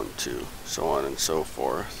 2, 1, 2, so on and so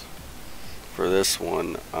forth. For this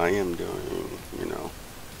one, I am doing, you know,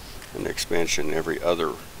 an expansion every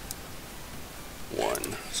other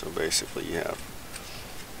one. So basically you have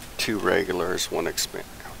 2 regulars, 1 expand.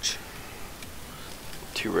 Ouch.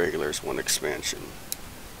 2 regulars, 1 expansion,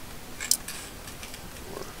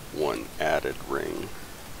 or 1 added ring,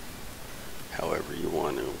 however you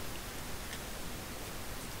want to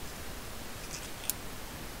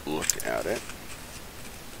look at it.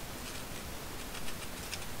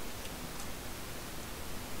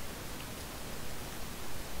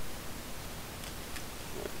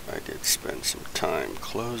 I did spend some time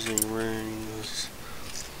closing rings.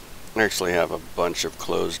 I actually have a bunch of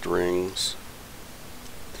closed rings.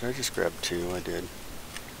 Did I just grab 2? I did.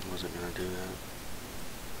 I wasn't going to do that.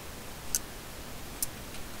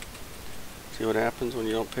 See what happens when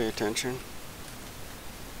you don't pay attention?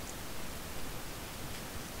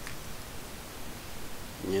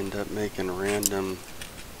 You end up making random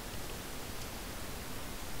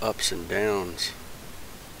ups and downs.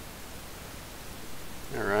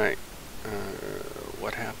 Alright,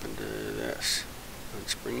 what happened to this?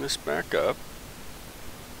 Let's bring this back up.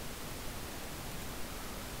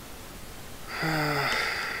 Alright.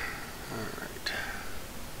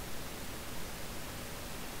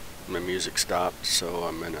 My music stopped, so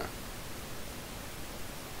I'm gonna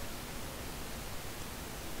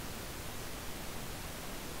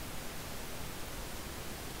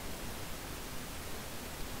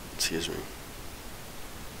excuse me.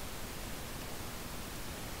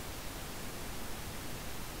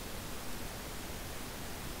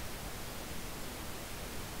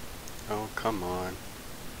 Oh, come on.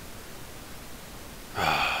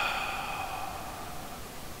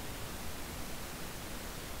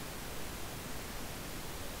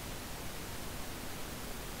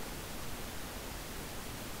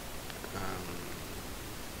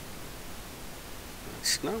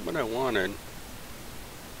 That's not what I wanted.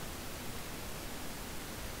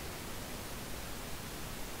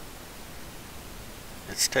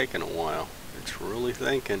 It's taken a while. It's really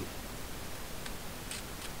thinking.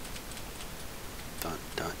 Dun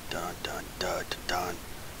dun dun dun dun dun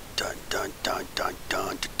dun dun dun dun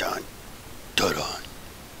dun dun dun dun.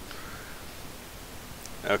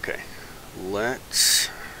 Okay, let's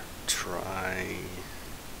try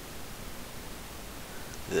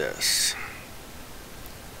this.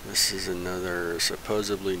 This is another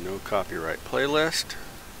supposedly no copyright playlist,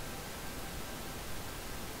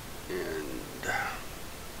 and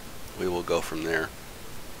we will go from there.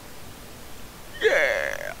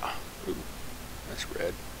 Yeah! Ooh, that's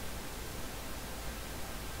red.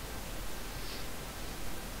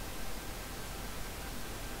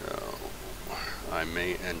 So, I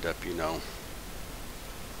may end up, you know,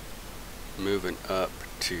 moving up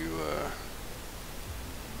to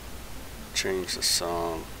change the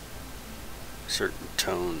song. Certain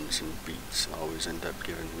tones and beats always end up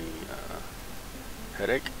giving me a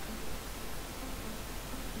headache.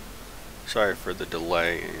 Sorry for the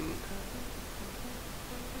delay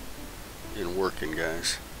in working,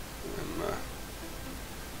 guys. I'm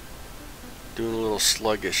doing a little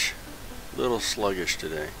sluggish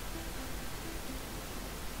today.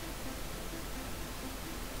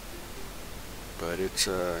 But it's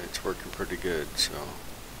working pretty good, so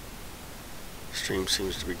stream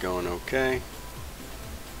seems to be going okay.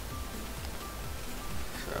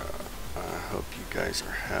 So I hope you guys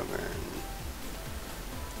are having,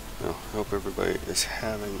 well, I hope everybody is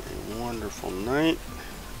having a wonderful night.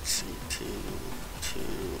 Let's see, 2.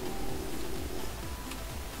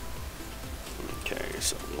 Okay,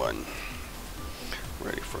 so 1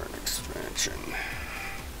 ready for an expansion.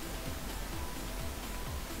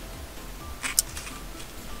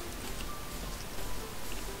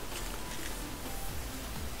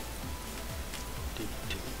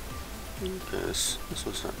 Okay, this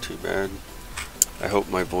one's not too bad. I hope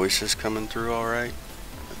my voice is coming through alright,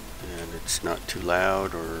 and it's not too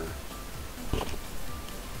loud or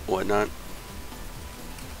whatnot.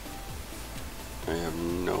 I have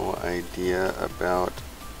no idea about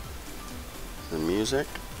the music.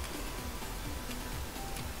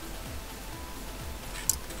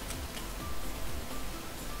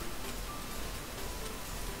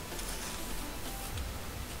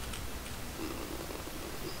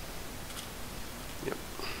 Yep.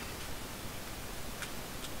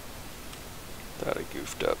 Thought I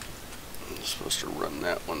goofed up. I'm supposed to run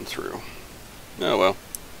that one through. Oh well.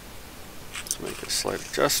 Let's make a slight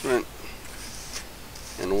adjustment.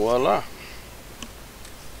 And voila.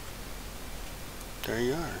 There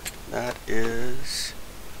you are. That is...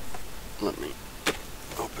 Let me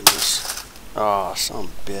open this. Ah,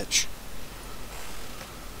 some bitch.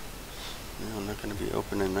 Well, I'm not going to be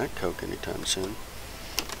opening that Coke anytime soon.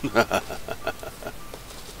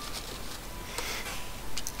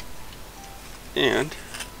 And,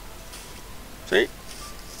 see?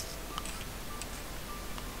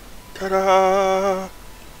 Ta-da!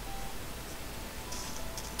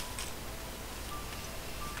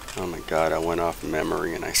 Oh my god, I went off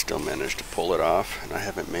memory and I still managed to pull it off, and I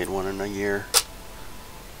haven't made one in a year.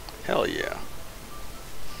 Hell yeah.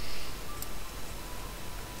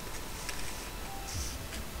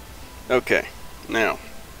 Okay, now,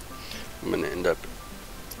 I'm going to end up...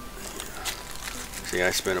 See,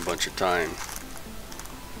 I spent a bunch of time,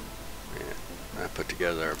 and I put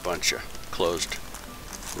together a bunch of closed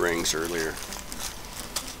rings earlier.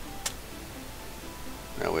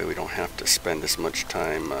 That way we don't have to spend as much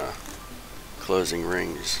time closing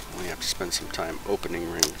rings. We have to spend some time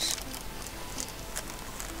opening rings,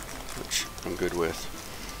 which I'm good with.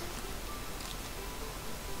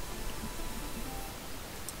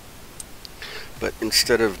 But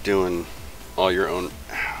instead of doing all your own...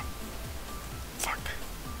 Fuck.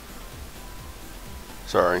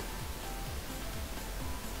 Sorry.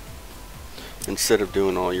 Instead of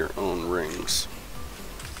doing all your own rings,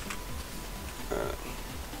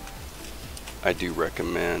 I do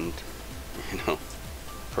recommend, you know,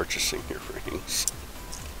 purchasing your rings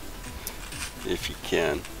if you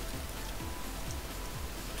can.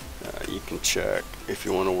 You can check if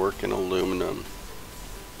you want to work in aluminum.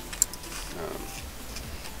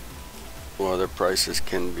 Well, their prices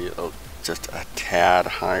can be just a tad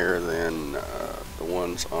higher than the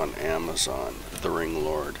ones on Amazon, the Ring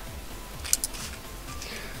Lord.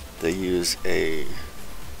 They use a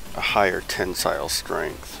higher tensile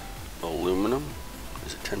strength aluminum.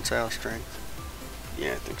 Is it tensile strength?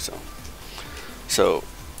 Yeah, I think so. So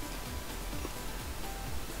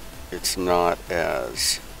it's not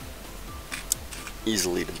as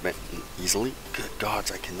easily to bend. Easily? Good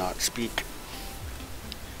gods, I cannot speak.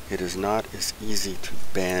 It is not as easy to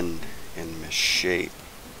bend and misshape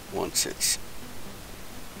once it's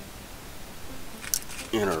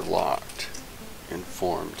interlocked and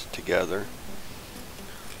formed together.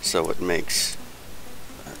 So it makes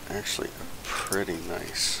actually a pretty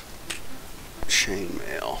nice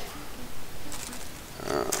chainmail.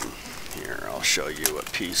 Here, I'll show you a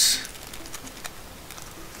piece.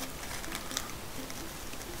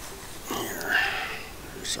 Here,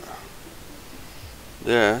 there's a...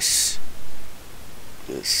 This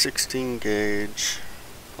is 16 gauge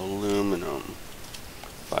aluminum,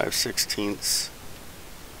 5/16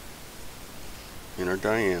 inner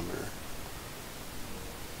diameter.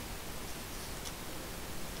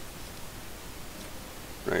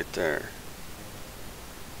 Right there.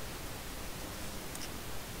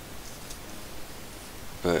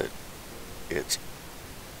 But it's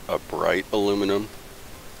a bright aluminum.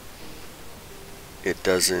 It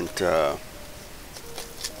doesn't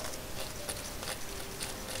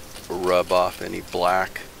rub off any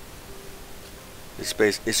black.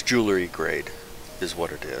 It's jewelry grade is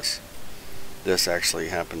what it is. This actually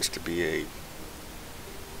happens to be a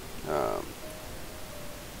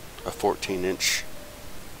 14-inch.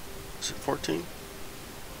 Is it 14?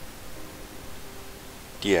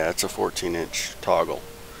 Yeah, it's a 14-inch toggle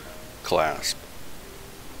clasp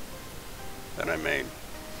that I made.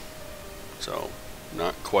 So,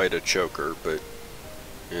 not quite a choker, but,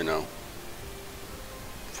 you know,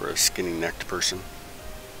 for a skinny-necked person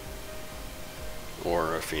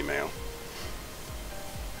or a female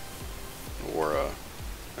or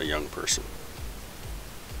a young person.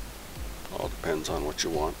 All depends on what you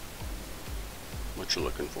want, what you're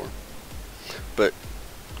looking for. But,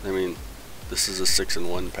 I mean, this is a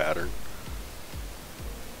 6-in-1 pattern,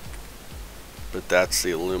 but that's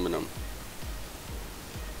the aluminum,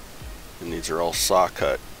 and these are all saw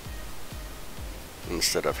cut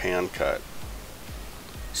instead of hand cut.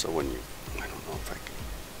 So when you, I don't know if I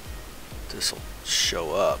can, this will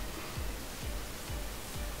show up.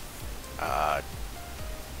 I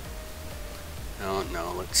don't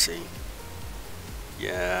know, let's see.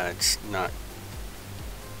 Yeah, it's not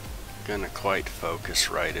gonna quite focus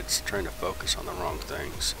right. It's trying to focus on the wrong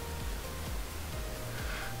things.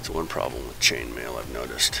 It's one problem with chainmail I've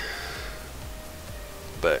noticed.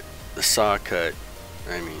 But the saw cut,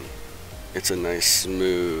 I mean, it's a nice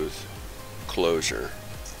smooth closure,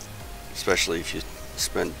 especially if you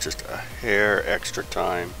spend just a hair extra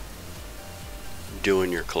time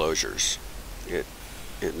doing your closures.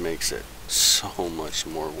 It makes it so much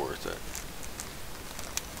more worth it.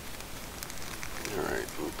 Alright,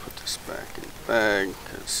 let me put this back in the bag,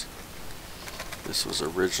 because this was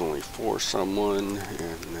originally for someone,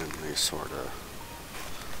 and then they sort of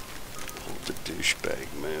pulled the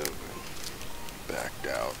douchebag move. backed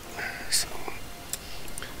out. So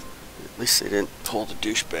at least they didn't pull the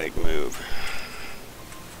douchebag move.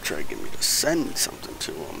 Try to get me to send something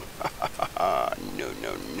to them. No,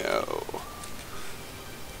 no, no.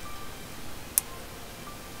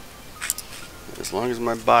 As long as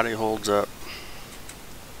my body holds up,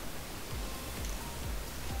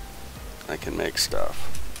 I can make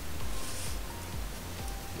stuff.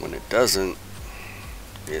 When it doesn't,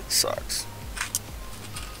 it sucks.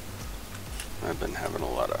 I've been having a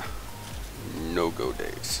lot of no-go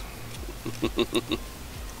days.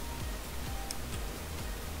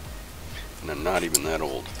 And I'm not even that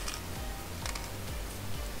old.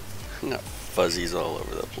 I got fuzzies all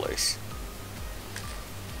over the place.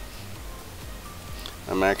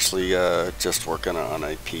 I'm actually just working on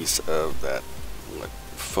a piece of that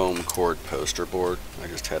foam cord poster board. I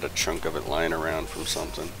just had a chunk of it lying around from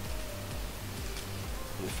something.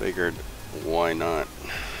 I figured, why not?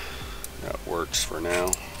 That works for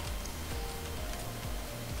now.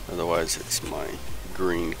 Otherwise, it's my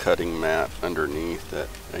green cutting mat underneath that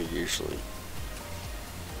I usually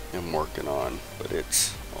am working on, but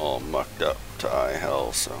it's all mucked up to high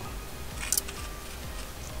hell, so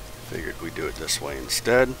figured we'd do it this way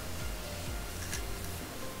instead.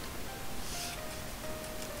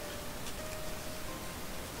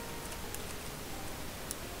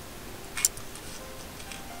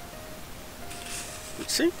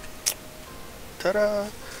 Let's see. Ta-da!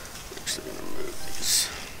 Actually gonna move these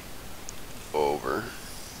over.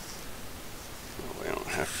 I don't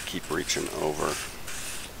have to keep reaching over.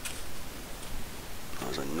 I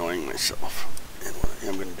was annoying myself. And what I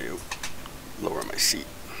am going to do, lower my seat.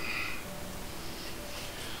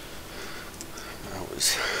 I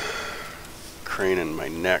was craning my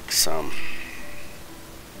neck some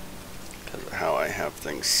because of how I have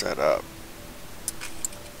things set up.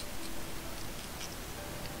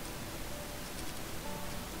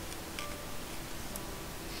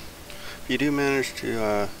 If you do manage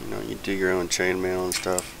to, you do your own chainmail and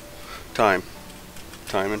stuff, time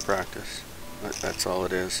and practice. That's all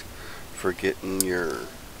it is. For getting your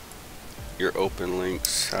open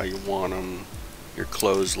links how you want them, your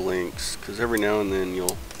closed links, because every now and then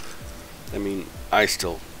I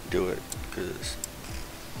still do it, because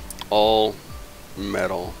all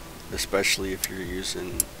metal, especially if you're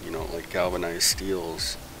using, like galvanized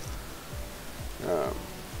steels,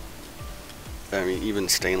 even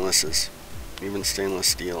stainless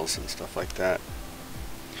steels and stuff like that,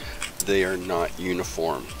 they are not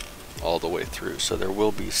uniform all the way through. So there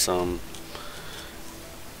will be some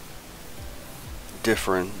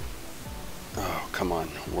different, oh come on,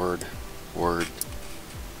 word,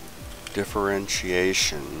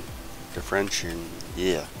 differentiation,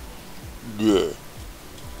 yeah, bleh,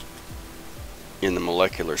 in the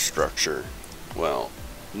molecular structure. Well,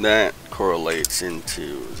 that correlates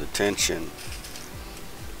into the tension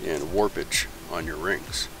and warpage on your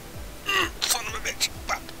rings. Son of a bitch!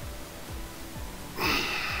 What?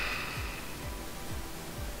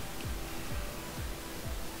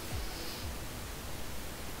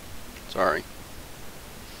 Sorry.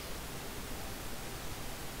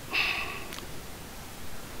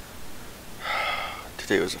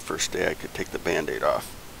 Today was the first day I could take the Band-Aid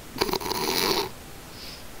off.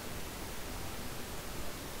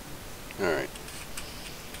 Alright.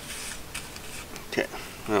 Okay,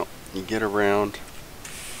 well, you get around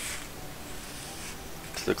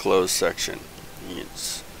to the closed section.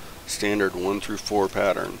 It's standard 1 through 4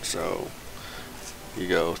 pattern, so you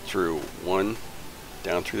go through 1,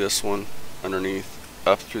 down through this one, underneath,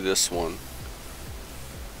 up through this one,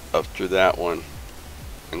 up through that one,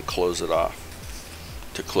 and close it off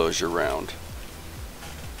to close your round.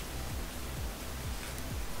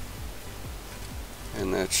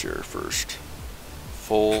 And that's your first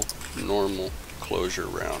full normal closure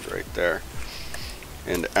round right there.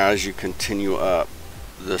 And as you continue up,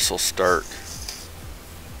 this will start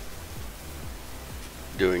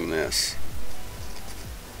doing this.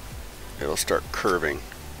 It'll start curving,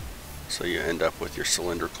 so you end up with your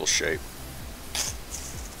cylindrical shape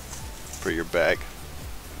for your bag.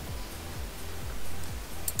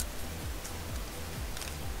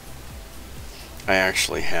 I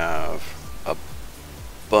actually have a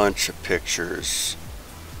bunch of pictures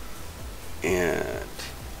and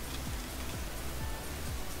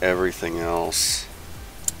everything else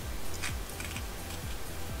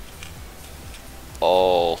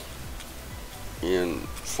all in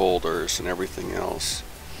folders and everything else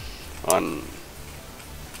on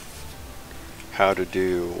how to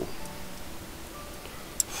do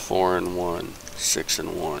 4-in-1,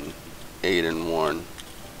 6-in-1, 8-in-1.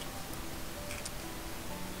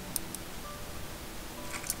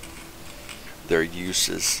 their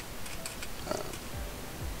uses.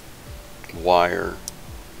 Wire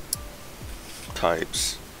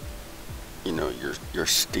types, you know, your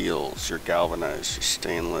steels, your galvanized, your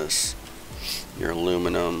stainless, your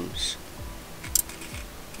aluminums,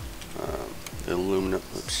 the aluminum,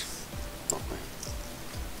 oops, oh, my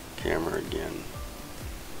camera again.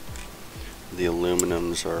 The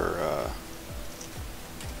aluminums are,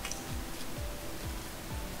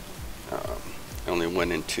 I only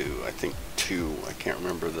went into, I think, 2, I can't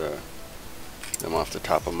remember them off the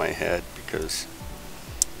top of my head because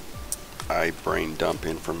I brain dump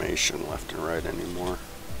information left and right anymore.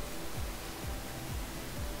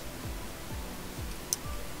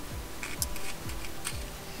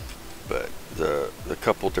 But the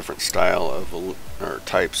couple different style of or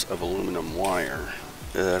types of aluminum wire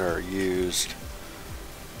that are used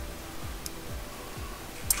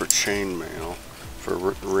for chainmail, for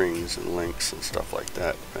rings and links and stuff like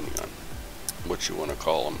that, depending on what you want to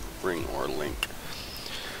call them, ring or link.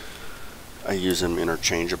 I use them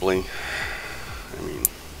interchangeably. I mean,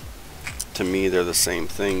 to me they're the same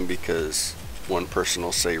thing because one person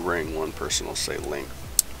will say ring, one person will say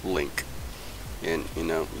link, and you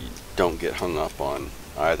know, you don't get hung up on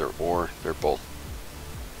either or. They're both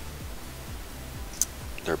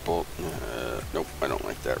nope, I don't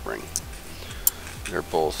like that ring. They're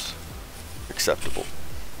both acceptable.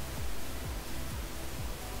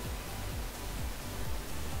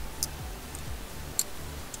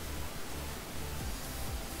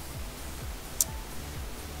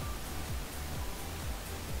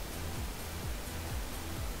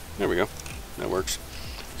 There we go. That works.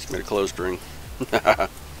 Just made a closed ring.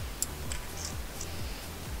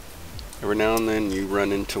 Every now and then you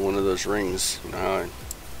run into one of those rings. You know how I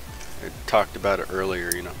talked about it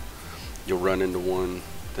earlier, you know. You'll run into one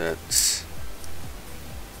that's,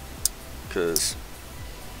 because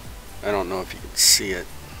I don't know if you can see it,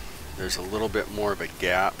 there's a little bit more of a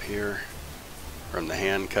gap here from the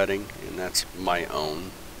hand cutting, and that's my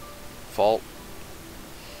own fault.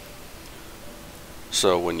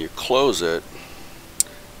 So when you close it,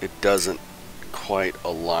 it doesn't quite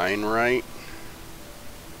align right.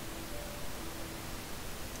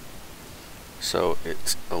 So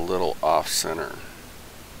it's a little off center.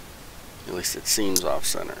 At least it seems off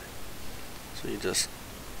center. So you just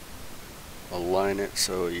align it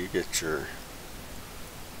so you get your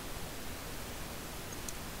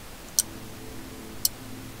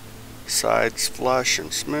sides flush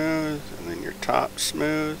and smooth, and then your top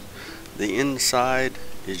smooth. The inside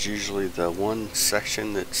is usually the one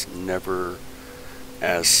section that's never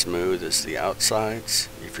as smooth as the outsides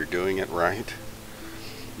if you're doing it right.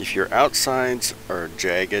 If your outsides are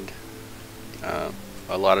jagged,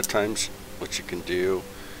 a lot of times what you can do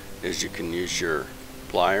is you can use your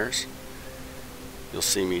pliers. You'll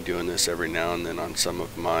see me doing this every now and then on some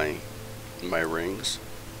of my rings,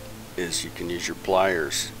 is you can use your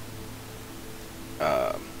pliers,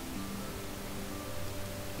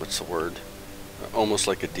 what's the word, almost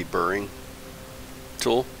like a deburring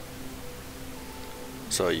tool,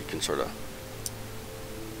 so you can sort of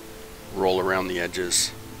roll around the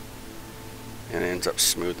edges and it ends up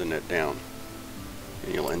smoothing it down,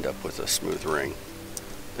 and you'll end up with a smooth ring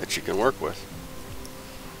that you can work with.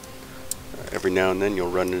 Every now and then you'll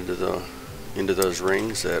run into those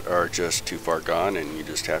rings that are just too far gone, and you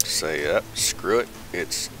just have to say, yep, screw it,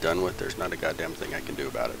 it's done with, there's not a goddamn thing I can do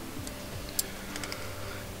about it.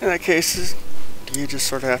 In that case, you just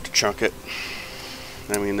sort of have to chunk it.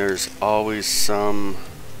 I mean, there's always some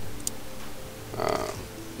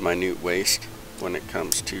minute waste when it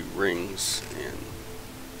comes to rings and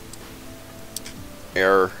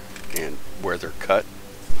error and where they're cut.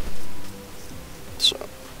 So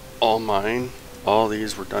all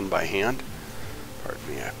these were done by hand. Pardon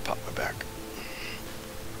me, I popped my back.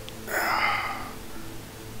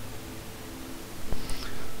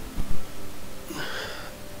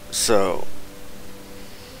 So,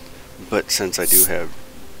 but since I do have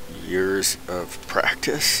years of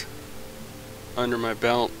practice under my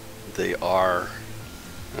belt, they are,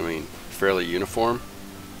 I mean, fairly uniform.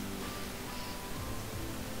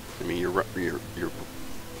 I mean, you're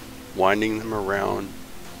winding them around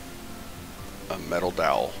a metal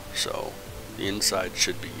dowel, so the inside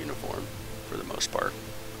should be uniform for the most part.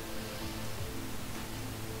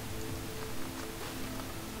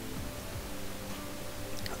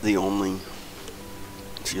 The only,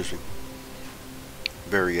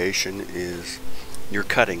 variation is your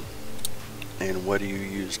cutting, and what do you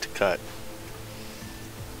use to cut.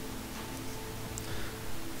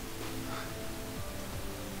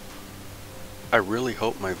 I really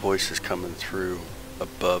hope my voice is coming through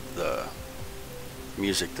above the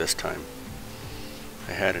music this time.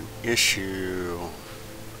 I had an issue.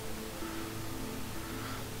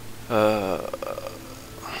 It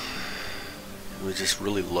was just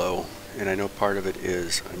really low, and I know part of it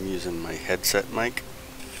is I'm using my headset mic.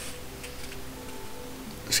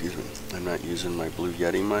 Excuse me, I'm not using my Blue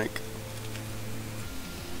Yeti mic.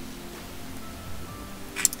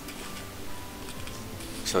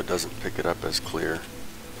 So it doesn't pick it up as clear.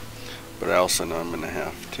 But I also know I'm going to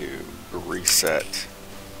have to reset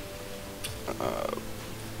a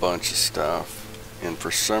bunch of stuff, and for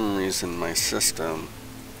some reason my system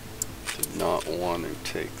did not want to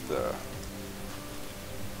take the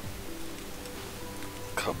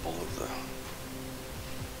couple of the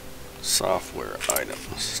software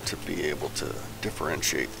items to be able to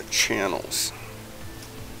differentiate the channels.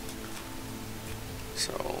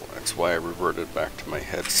 So that's why I reverted back to my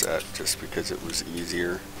headset, just because it was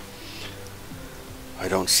easier. I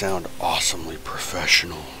don't sound awesomely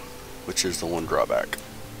professional, which is the one drawback,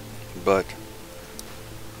 but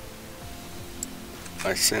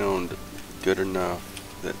I sound good enough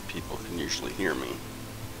that people can usually hear me.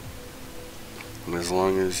 And as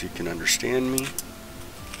long as you can understand me,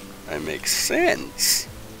 I make sense.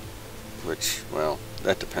 Which, well,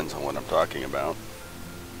 that depends on what I'm talking about.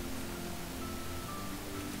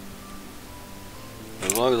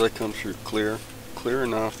 As long as I come through clear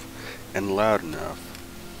enough and loud enough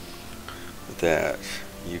that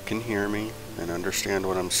you can hear me and understand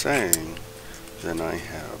what I'm saying, then I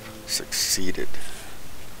have succeeded.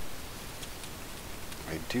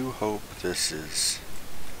 I do hope this is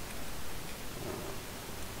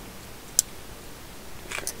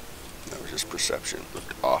okay. That was just perception. It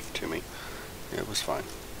looked off to me. It was fine.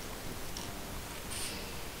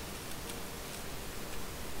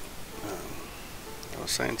 I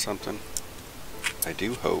was saying something. I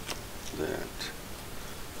do hope that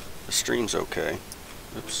the stream's okay.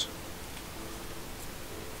 Oops.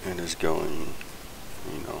 And is going,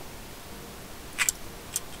 you know,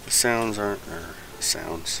 the sounds aren't, or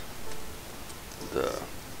sounds, the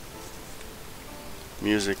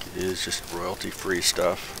music is just royalty-free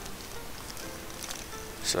stuff.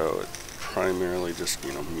 So it's primarily just,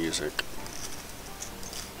 you know, music.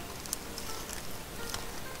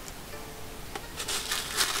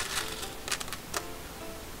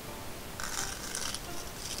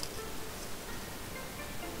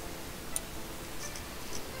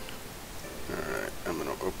 Alright, I'm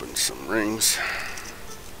gonna open some rings.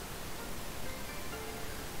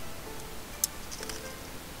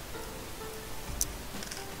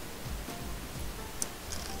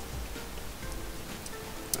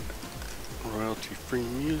 Royalty-free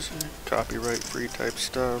music, copyright-free type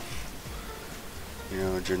stuff, you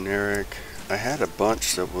know, generic. I had a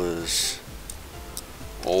bunch that was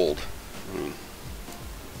old. I mean,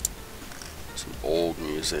 some old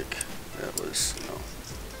music that was, you know,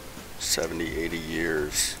 70, 80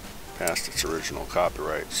 years past its original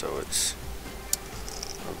copyright, so it's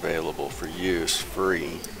available for use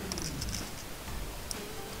free.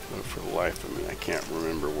 But for the life of me, I can't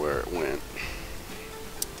remember where it went.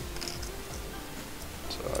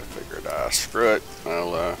 So I figured, screw it.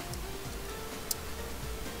 I'll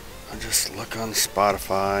just look on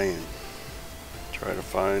Spotify and try to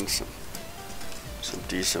find some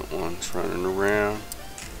decent ones running around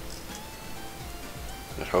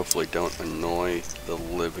that hopefully don't annoy the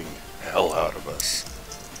living hell out of us.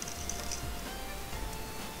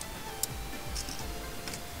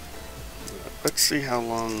 Let's see how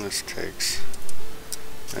long this takes.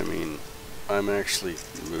 I mean, I'm actually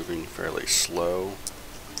moving fairly slow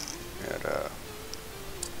at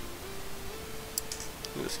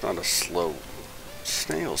it's not a slow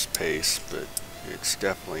snail's pace, but it's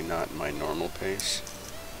definitely not my normal pace.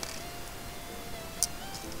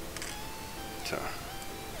 So,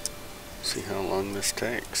 see how long this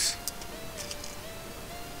takes.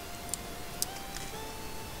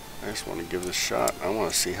 I just want to give this a shot. I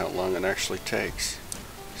want to see how long it actually takes.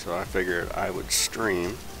 So I figured I would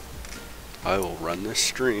stream. I will run this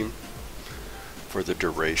stream for the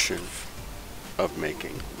duration of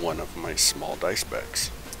making one of my small dice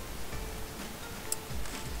bags.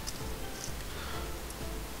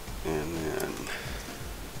 And then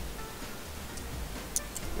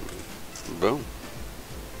boom.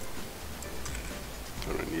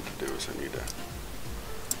 What I need to do is I need to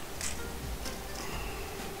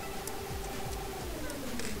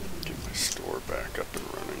get my store back up and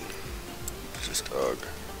running. It's just ugh.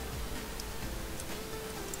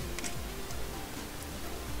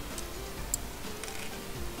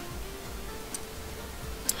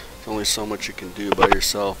 There's only so much you can do by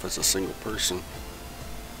yourself as a single person.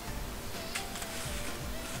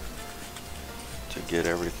 to get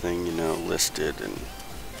everything, you know, listed and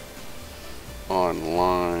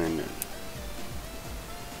online and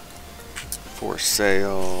for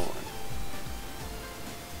sale.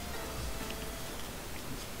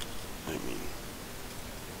 I mean,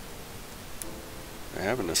 I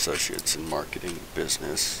have an associates in marketing,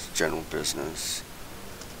 business, general business,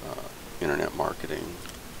 internet marketing.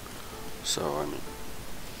 So, I mean,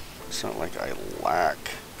 it's not like I lack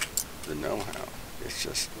the know-how. It's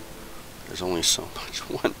just, there's only so much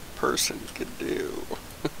one person could do.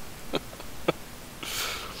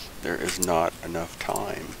 There is not enough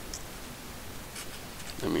time.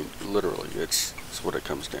 I mean, literally, it's what it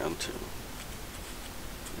comes down to,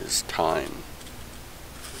 is time.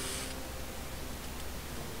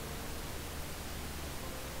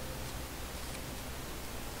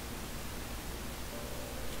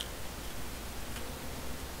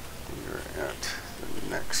 We're at the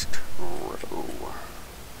next row.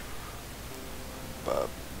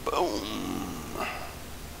 Ba-boom.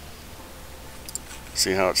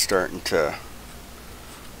 See how it's starting to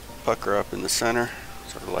pucker up in the center,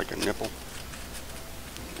 sort of like a nipple,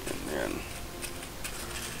 and then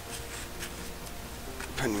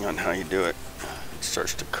depending on how you do it, it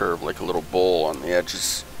starts to curve like a little bowl on the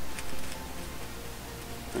edges.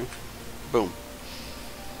 Okay. Boom.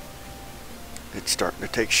 It's starting to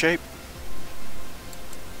take shape.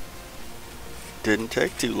 Didn't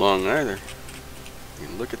take too long either.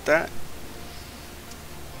 And look at that.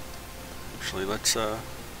 Actually, let's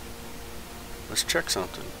check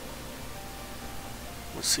something.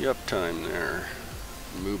 What's the uptime there,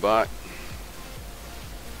 Moobot?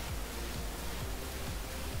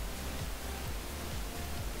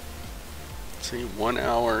 See, 1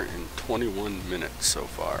 hour and 21 minutes so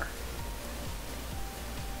far.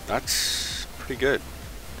 That's pretty good.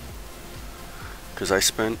 Because I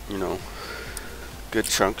spent, you know, good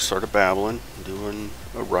chunk sort of babbling, doing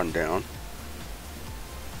a rundown.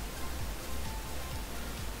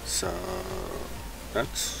 So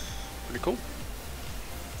that's pretty cool.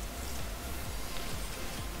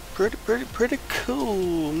 Pretty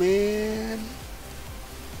cool, man.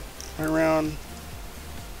 Around,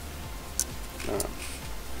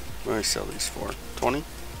 what do I sell these for? 20?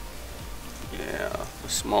 Yeah, the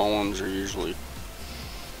small ones are usually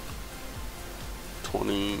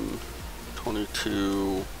 20,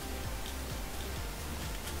 22,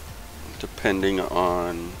 depending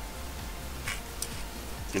on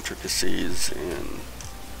intricacies and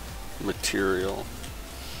material.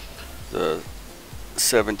 The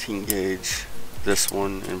 17 gauge, this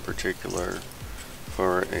one in particular,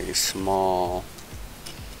 for a small,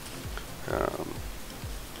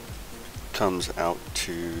 comes out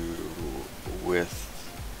to with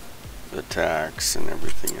the tax and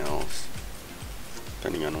everything else,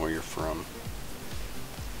 depending on where you're from.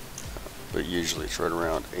 But usually it's right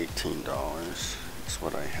around $18. That's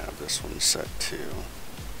what I have this one set to.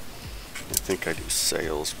 I think I do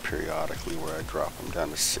sales periodically where I drop them down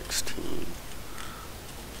to 16.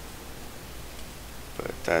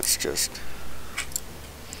 But that's just,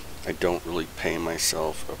 I don't really pay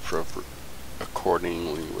myself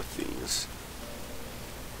accordingly with these.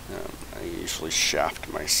 I usually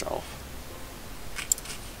shaft myself,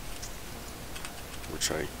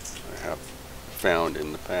 which I have found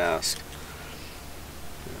in the past.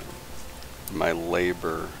 My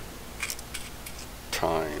labor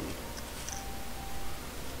time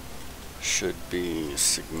should be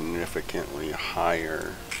significantly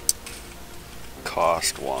higher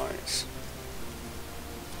cost-wise,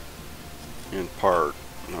 in part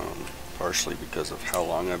partially because of how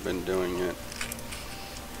long I've been doing it.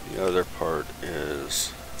 The other part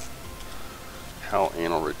is how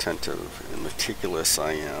anal retentive and meticulous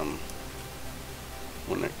I am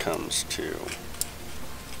when it comes to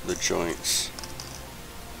the joints.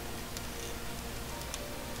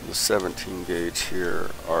 The 17 gauge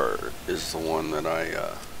here is the one that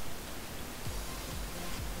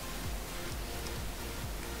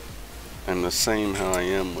I'm the same how I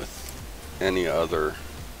am with any other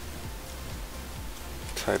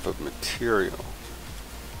type of material,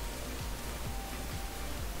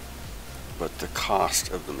 but the cost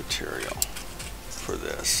of the material for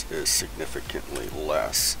this is significantly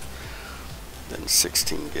less than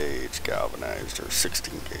 16 gauge galvanized or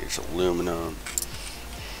 16 gauge aluminum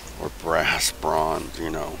or brass, bronze, you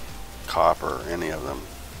know, copper, any of them.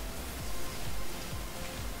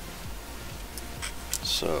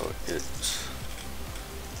 So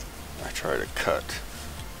I try to cut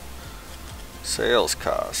sales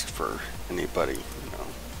cost for anybody, you know,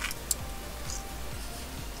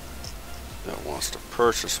 that wants to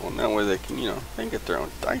purchase one. That way they can, you know, they can get their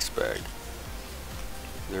own dice bag.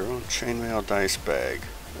 their own Chainmail Dice Bag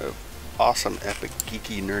of awesome, epic,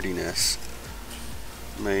 geeky nerdiness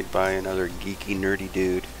made by another geeky, nerdy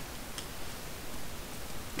dude.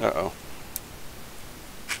 Uh-oh.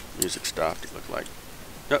 Music stopped, it looked like.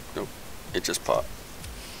 Nope, nope. It just popped.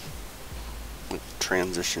 It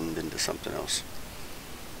transitioned into something else.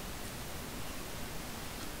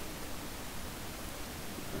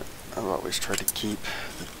 I've always tried to keep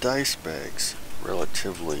the dice bags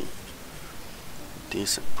relatively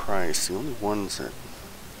decent price. The only ones that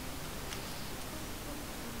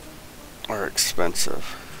are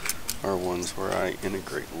expensive are ones where I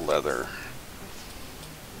integrate leather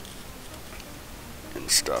and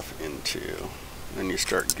stuff into. Then you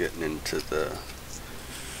start getting into the,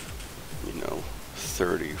 you know,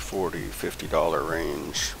 $30, $40, $50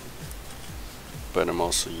 range. But I'm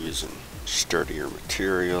also using sturdier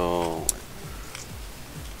material.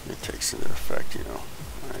 It takes into effect, you know,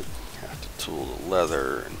 I have to tool the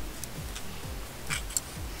leather and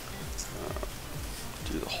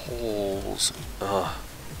do the holes.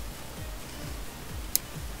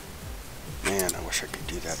 Man, I wish I could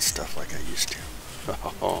do that stuff like I used to.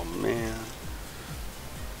 Oh man,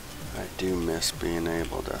 I do miss being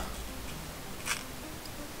able to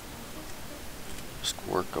just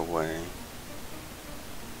work away.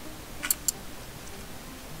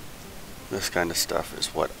 This kind of stuff is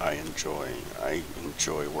what I enjoy. I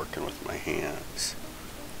enjoy working with my hands.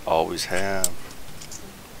 Always have.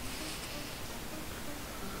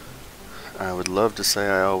 I would love to say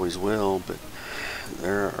I always will, but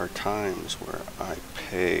there are times where I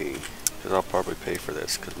pay, because I'll probably pay for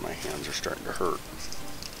this because my hands are starting to hurt.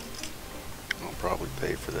 I'll probably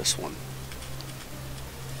pay for this one.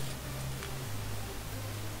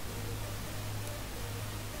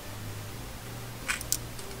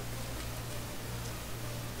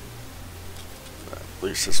 But at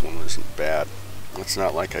least this one isn't bad. It's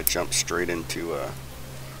not like I jumped straight into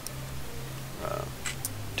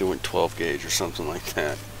doing 12 gauge or something like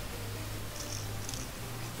that,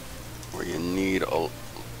 where you need a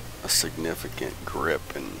significant grip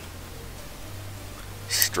and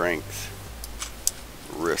strength,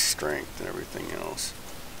 wrist strength and everything else.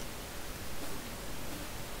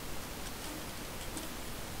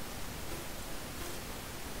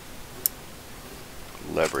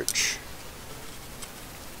 Leverage.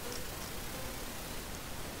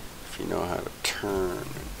 If you know how to turn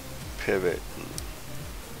and pivot and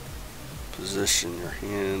position your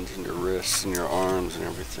hands and your wrists and your arms and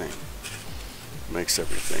everything, it makes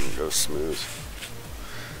everything go smooth.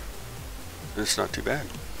 It's not too bad.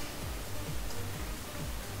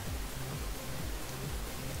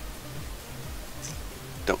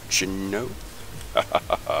 Don't you know?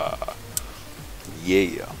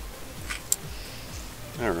 Yeah.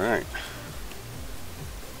 Alright.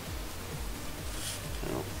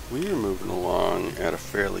 Well, we are moving along at a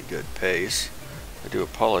fairly good pace. I do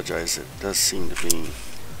apologize, it does seem to be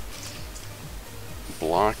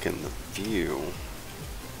blocking the view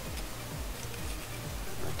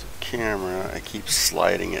of the camera. I keep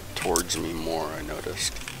sliding it towards me more, I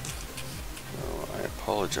noticed. So I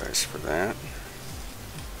apologize for that.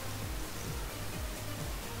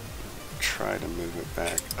 Try to move it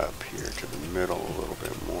back up here to the middle a little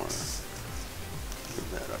bit more.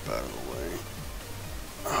 Move that up out of the way.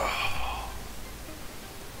 Oh.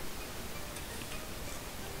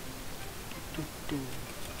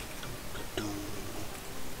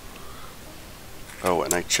 Oh,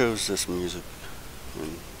 and I chose this music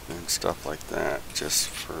and stuff like that just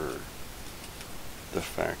for the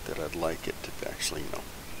fact that I'd like it to actually, you know,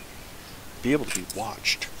 be able to be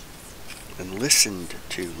watched and listened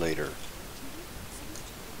to later.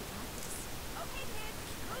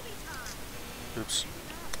 Oops.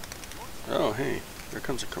 Oh, hey, here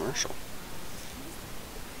comes a commercial.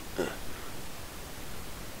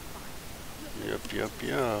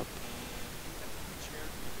 Yup.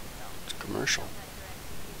 It's a commercial.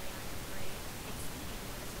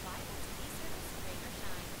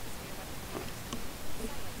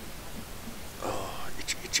 Oh,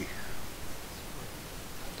 itchy.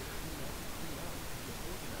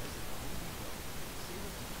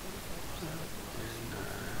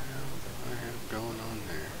 What I have going on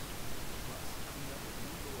there?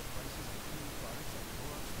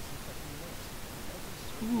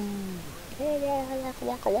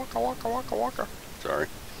 Waka. Sorry.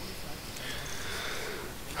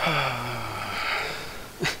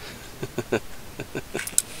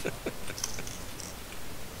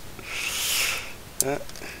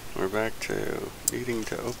 We're back to needing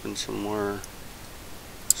to open some more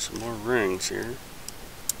rings here.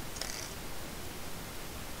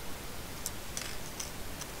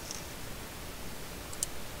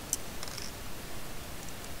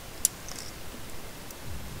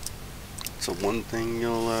 So one thing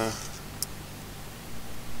you'll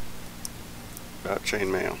about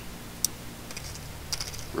chainmail: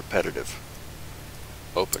 repetitive.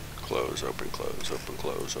 Open, close, open, close, open,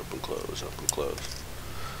 close, open, close, open, close.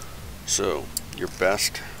 So your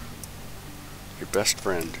best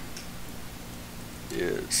friend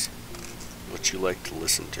is what you like to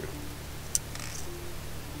listen to.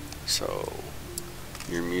 So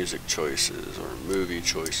your music choices or movie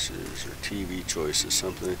choices or TV choices,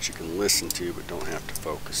 something that you can listen to but don't have to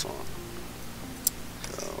focus on.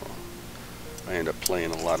 So I end up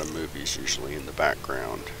playing a lot of movies usually in the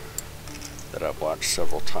background that I've watched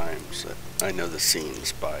several times, that I know the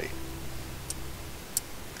scenes by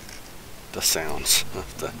the sounds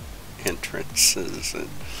of the entrances and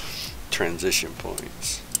transition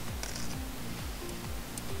points.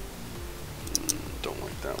 Don't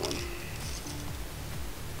like that one.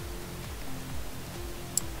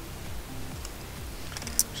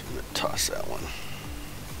 So I'm going to toss that one.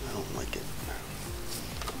 I don't like it.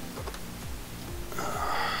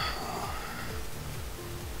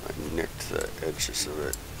 I nicked the edges of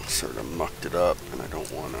it, sort of mucked it up, and I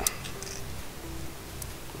don't want to.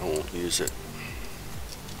 I won't use it.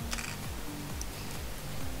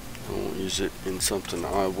 I won't use it in something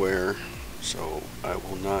I wear, so I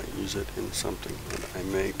will not use it in something that I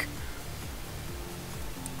make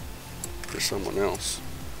for someone else.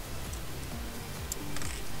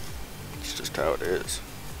 It's just how it is.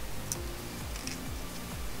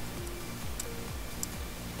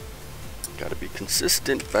 Gotta be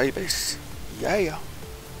consistent, babies. Yeah.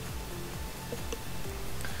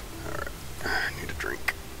 Alright, I need a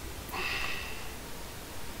drink.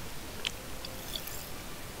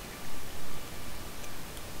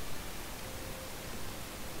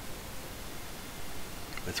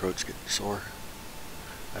 My throat's getting sore.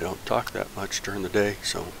 I don't talk that much during the day,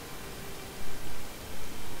 so.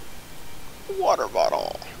 Water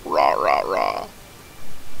bottle. Rah, rah, rah.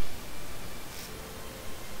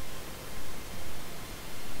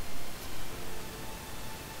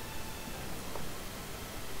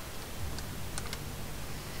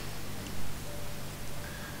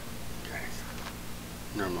 Okay.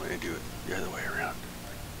 Normally I do it the other way around.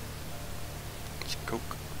 Some Coke.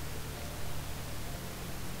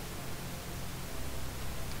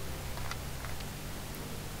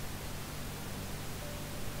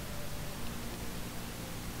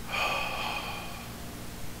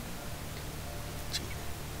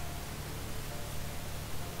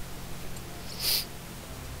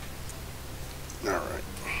 Alright.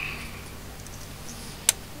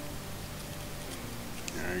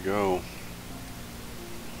 There you go.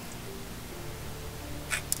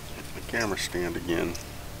 Hit my camera stand again.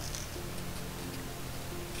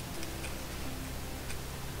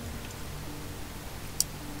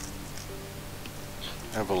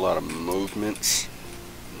 I have a lot of movements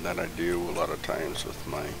that I do a lot of times with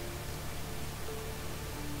my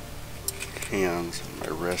hands and my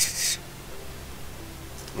wrists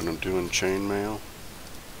when I'm doing chainmail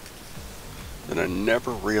that I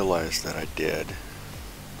never realized that I did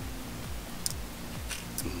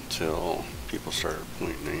until people started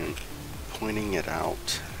pointing it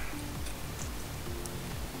out.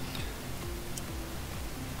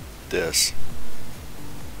 This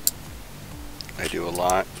I do a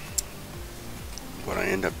lot. What I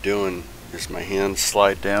end up doing is my hands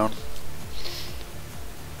slide down,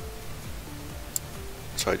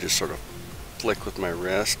 so I just sort of flick with my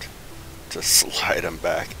wrist to slide them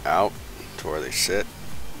back out to where they sit.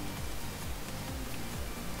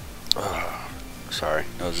 Sorry,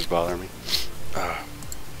 nose is bothering me.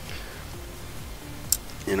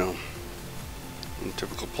 You know, in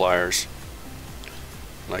typical pliers,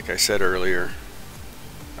 like I said earlier,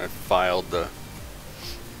 I filed the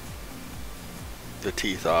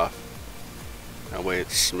teeth off. That way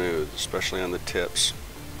it's smooth, especially on the tips,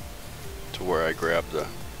 to where I grab the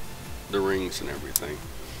rings and everything.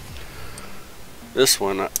 This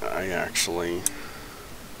one I actually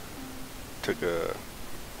took a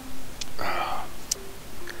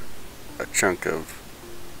chunk of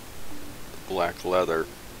black leather.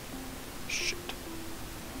 Shit.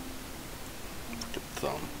 Fucking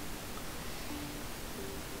thumb.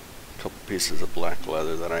 A couple pieces of black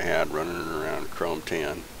leather that I had running around chrome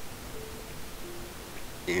tan,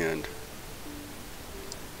 and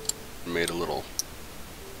made a little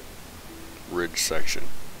ridge section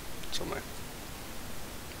so my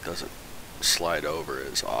doesn't slide over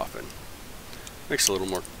as often. Makes it a little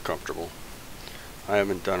more comfortable. I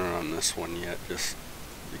haven't done it on this one yet just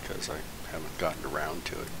because I haven't gotten around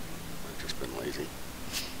to it. I've just been lazy.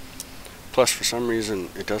 Plus, for some reason,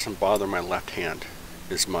 it doesn't bother my left hand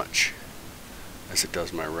as much as it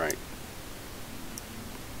does my right.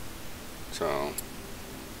 So,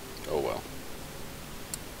 oh well.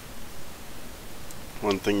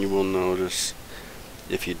 One thing you will notice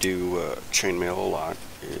if you do chainmail a lot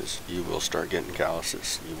is you will start getting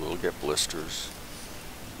calluses. You will get blisters.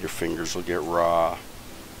 Your fingers will get raw.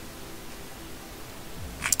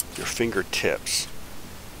 Your fingertips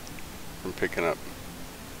from picking up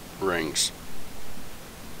rings.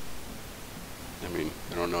 I mean,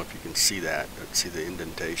 I don't know if you can see that, but see the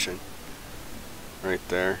indentation right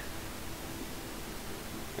there?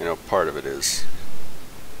 You know, part of it is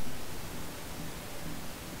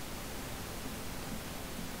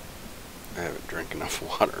I haven't drank enough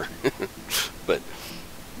water. But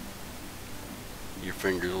your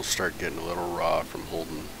fingers will start getting a little raw from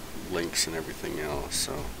holding links and everything else,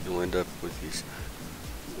 so you'll end up with these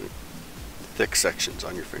thick sections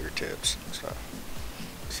on your fingertips. So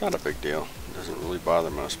it's not a big deal. It doesn't really bother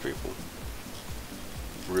most people.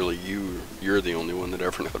 Really, you're the only one that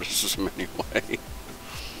ever notices them anyway.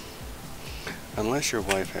 Unless your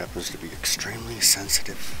wife happens to be extremely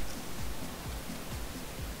sensitive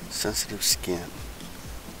skin,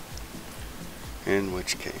 in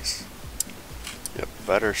which case you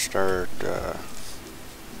better start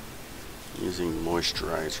using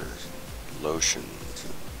moisturizers,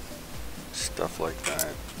 lotions, stuff like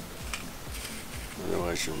that.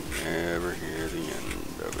 Otherwise you'll never hear the end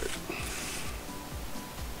of it.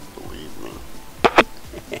 Believe me.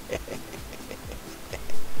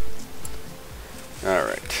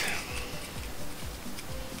 Alright.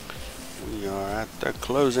 We are at the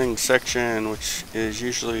closing section, which is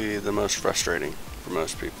usually the most frustrating for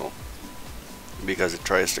most people, because it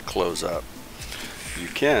tries to close up. You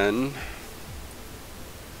can,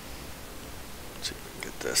 let's see if we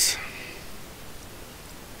can get this.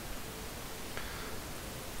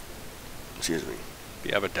 Excuse me. If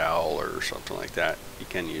you have a dowel or something like that, you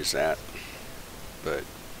can use that. But,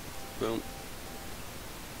 boom.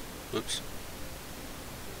 Oops.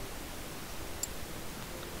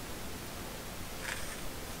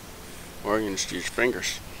 Or you can just use your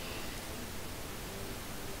fingers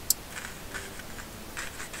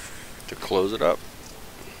to close it up.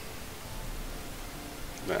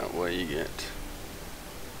 That way you get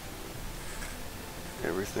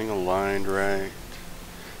everything aligned right.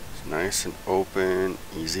 It's nice and open,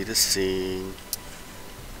 easy to see.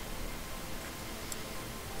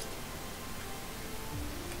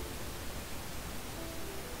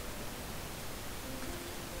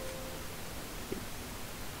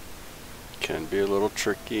 Can be a little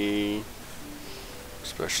tricky,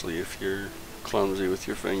 especially if you're clumsy with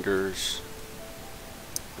your fingers.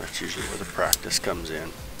 That's usually where the practice comes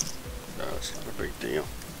in. So it's not a big deal.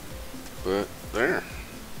 But there.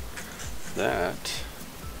 That,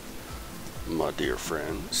 my dear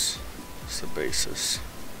friends, is the basis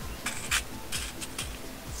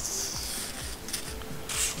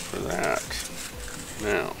for that.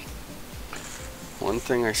 Now, one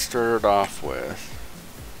thing I started off with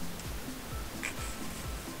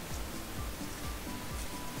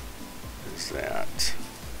that.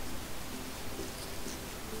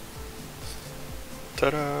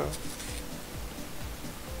 Ta-da!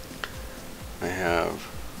 I have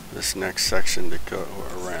this next section to go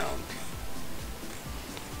around.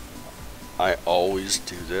 I always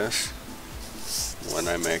do this when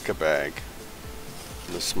I make a bag.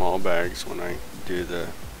 The small bags, when I do the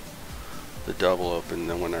double open,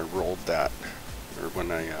 then when I rolled that, or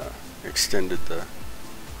when I extended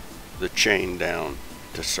the chain down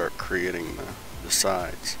to start creating the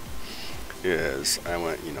sides, is I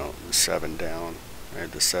went, you know, the 7 down. I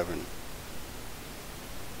had the 7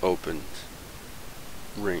 open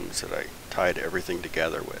rings that I tied everything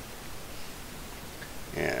together with.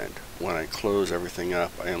 And when I close everything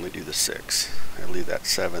up, I only do the 6. I leave that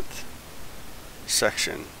 7th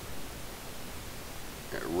section,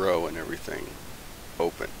 row and everything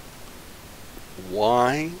open.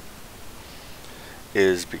 Why?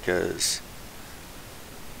 Is because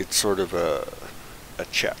it's sort of a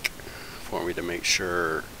check for me to make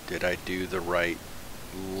sure, did I do the right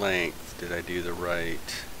length? Did I do the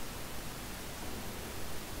right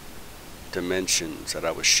dimensions that I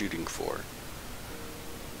was shooting for?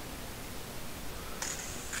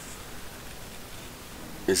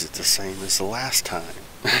 Is it the same as the last time?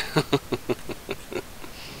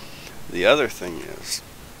 The other thing is,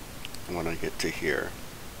 when I get to here,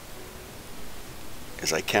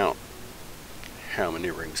 is I count how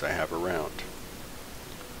many rings I have around.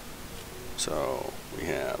 So we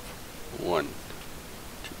have 1, 2,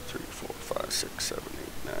 3, 4, 5, 6, 7,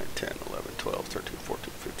 8, 9, 10, 11, 12, 13,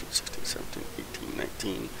 14, 15, 16, 17, 18,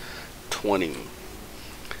 19, 20.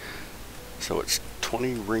 So it's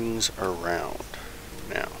 20 rings around.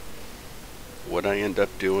 Now, what I end up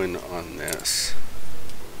doing on this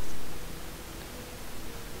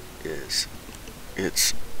is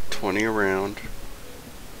it's 20 around.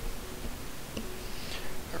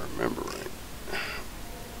 I remember right.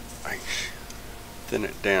 I thin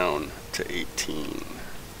it down to 18.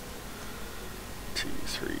 2,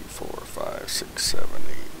 3, 4, 5, 6, 7,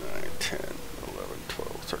 8, 9, 10, 11,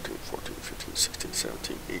 12, 13, 14, 15, 16,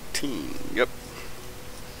 17, 18. Yep.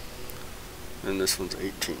 And this one's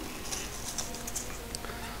 18.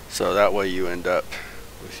 So that way you end up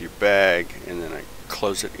with your bag, and then I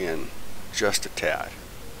close it in just a tad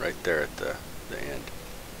right there at the end.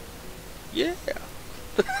 Yeah.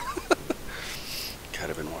 God,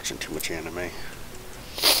 I've been watching too much anime.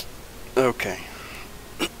 Okay.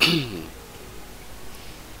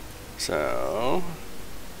 So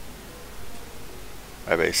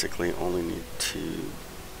I basically only need to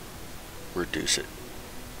reduce it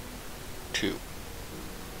 2.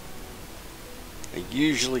 I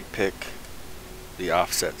usually pick the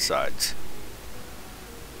offset sides.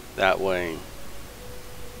 That way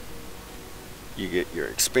you get your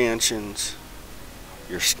expansions,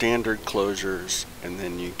 your standard closures, and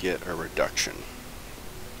then you get a reduction.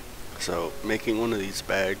 So making one of these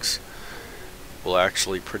bags will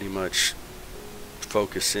actually pretty much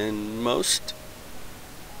focus in most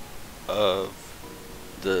of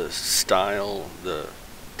the style, the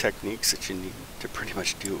techniques that you need to pretty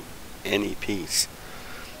much do any piece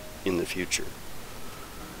in the future.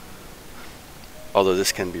 Although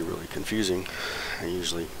this can be really confusing, I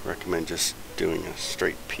usually recommend just doing a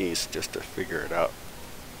straight piece just to figure it out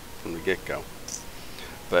from the get-go.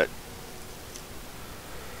 But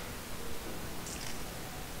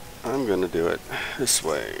I'm gonna do it this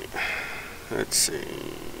way. Let's see.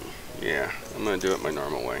 Yeah, I'm gonna do it my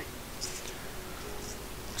normal way.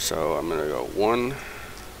 So I'm gonna go 1,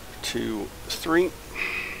 2, 3.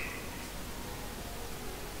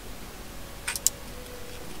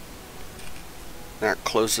 That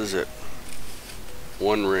closes it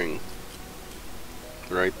 1 ring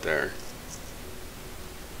right there.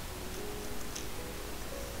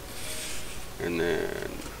 And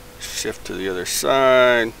then shift to the other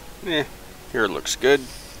side. Here it looks good.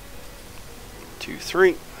 2,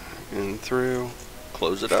 3, and through.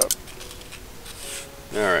 Close it up.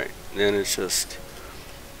 Alright, then it's just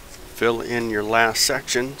fill in your last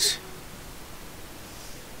sections.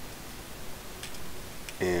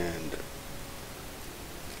 And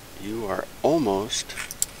you are almost,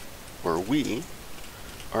 or we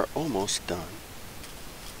are almost done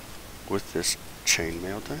with this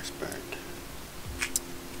chainmail dice bag.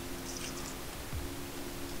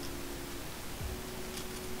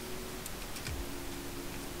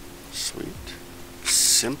 Sweet,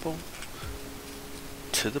 simple,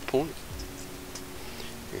 to the point.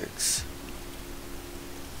 It's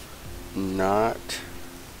not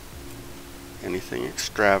anything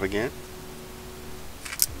extravagant.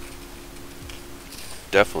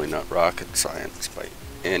 Definitely not rocket science by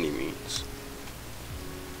any means,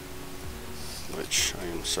 which I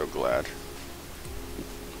am so glad.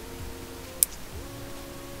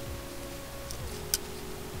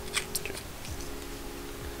 Okay.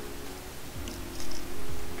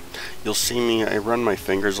 You'll see me, I run my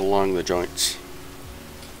fingers along the joints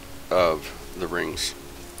of the rings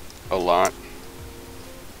a lot,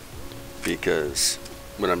 because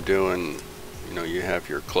when I'm doing, you know, you have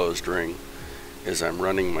your closed ring, is I'm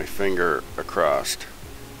running my finger across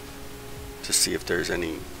to see if there's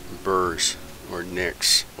any burrs or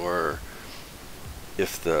nicks, or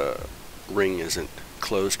if the ring isn't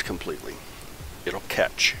closed completely. It'll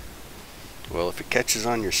catch. Well, if it catches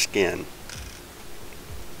on your skin,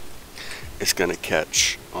 it's going to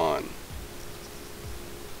catch on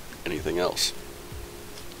anything else.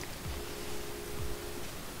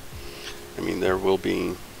 I mean, there will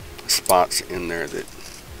be spots in there that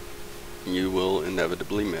you will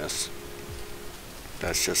inevitably miss.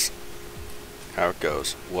 That's just how it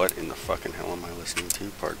goes. What in the fucking hell am I listening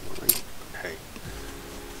to? Pardon me. Hey.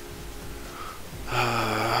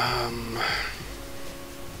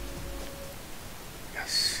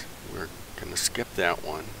 Yes, we're gonna skip that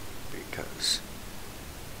one because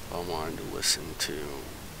if I wanted to listen to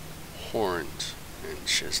horns and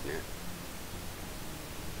shiznit,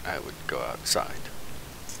 I would go outside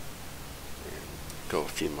and go a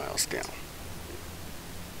few miles down.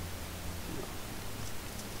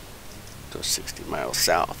 Go 60 miles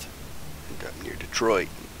south, end up near Detroit.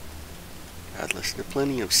 I'd listen to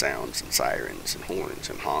plenty of sounds and sirens and horns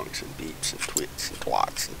and honks and beeps and twits and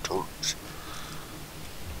twats and turks.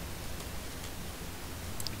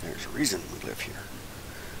 There's a reason we live here.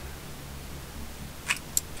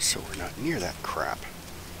 So we're not near that crap.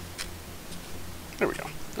 There we go.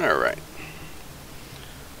 Alright.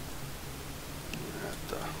 At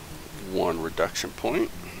the one reduction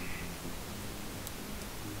point.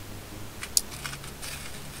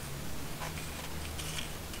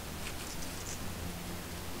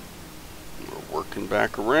 We're working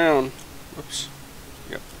back around. Whoops.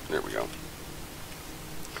 Yep, there we go.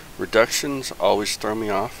 Reductions always throw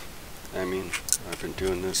me off. I mean, I've been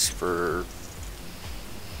doing this for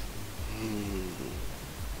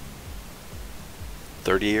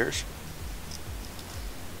 30 years.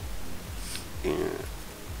 And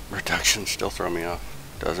reductions still throw me off.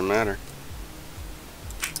 Doesn't matter.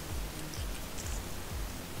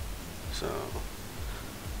 So,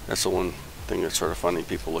 that's the one thing that's sort of funny.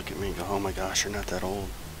 People look at me and go, oh my gosh, you're not that old.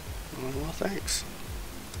 I'm like, well, thanks.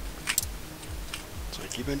 It's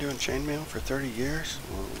like, you've been doing chainmail for 30 years?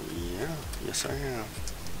 Well, yeah, yes I have.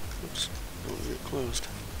 Oops, don't get closed.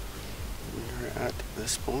 We're at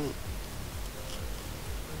this point.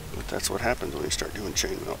 But that's what happens when you start doing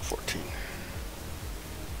chainmail at 14.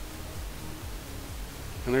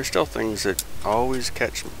 And there's still things that always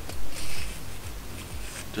catch me.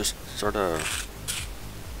 Just sort of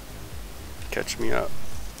catch me up.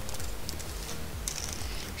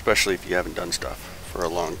 Especially if you haven't done stuff for a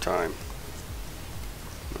long time.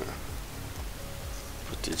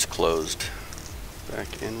 Put these closed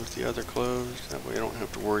back in with the other closed. That way I don't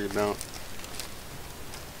have to worry about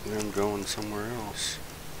them going somewhere else.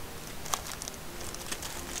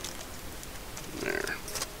 There.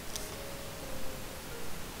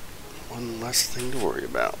 One less thing to worry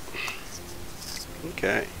about.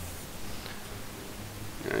 Okay.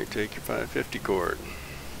 Now you take your 550 cord.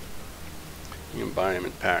 You can buy them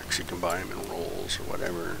in packs, you can buy them in rolls or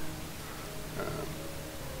whatever.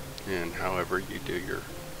 And however you do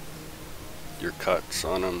your cuts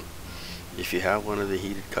on them. If you have one of the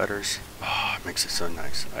heated cutters, oh, it makes it so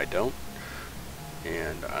nice. I don't,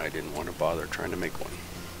 and I didn't want to bother trying to make one.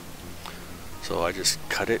 So I just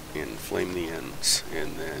cut it and flame the ends,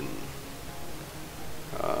 and then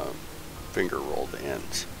finger roll the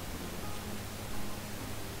ends.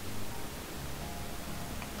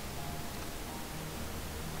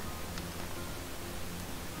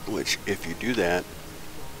 Which, if you do that,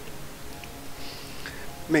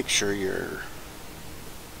 make sure your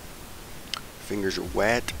fingers are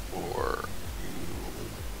wet, or you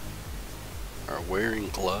are wearing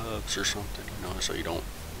gloves or something, you know, so you don't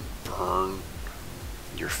burn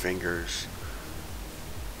your fingers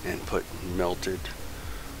and put melted,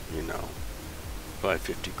 you know,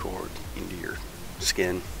 550 cord into your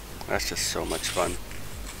skin. That's just so much fun.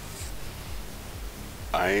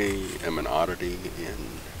 I am an oddity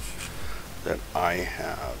in that I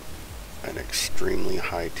have an extremely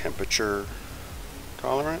high temperature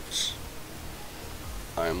tolerance.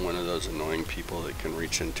 I'm one of those annoying people that can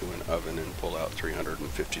reach into an oven and pull out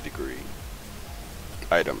 350 degree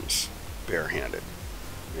items barehanded,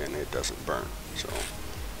 and it doesn't burn. So,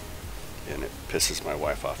 and it pisses my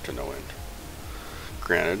wife off to no end.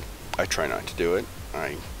 Granted, I try not to do it.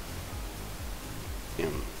 I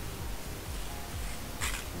am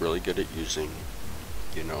really good at using,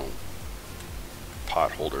 you know,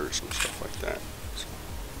 pot holders and stuff like that. So,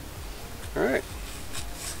 alright.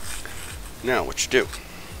 Now what you do,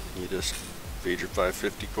 you just feed your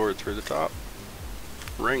 550 cord through the top.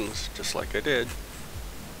 Rings, just like I did.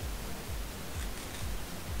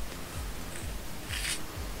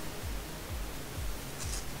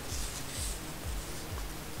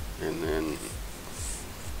 And then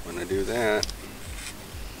when I do that,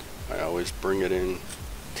 I always bring it in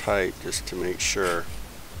tight just to make sure.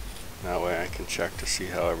 That way I can check to see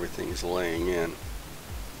how everything's laying in.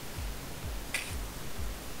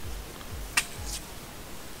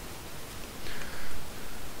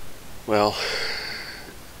 Well,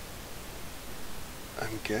 I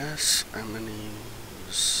guess I'm going to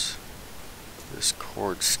use this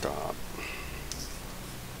cord stop.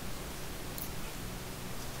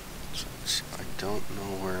 Since I don't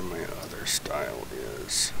know where my other style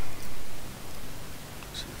is.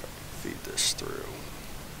 Let's see if I can feed this through.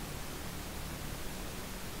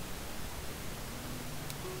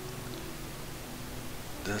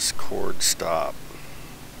 This cord stop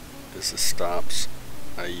is the stops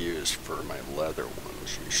I use for my leather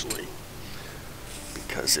ones usually,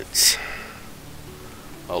 because it's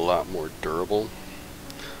a lot more durable,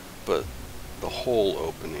 but the hole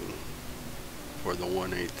opening for the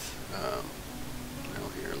 1/8, now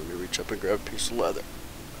here, let me reach up and grab a piece of leather.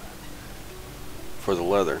 For the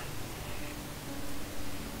leather,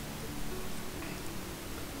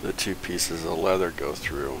 the two pieces of leather go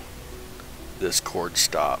through this cord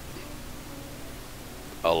stop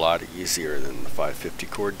a lot easier than the 550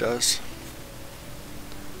 cord does.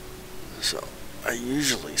 So I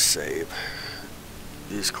usually save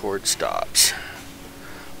these cord stops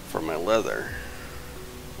for my leather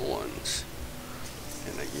ones,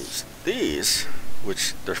 and I use these,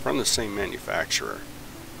 which they're from the same manufacturer,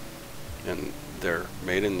 and they're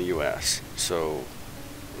made in the US. So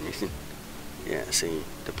I mean, yeah, see,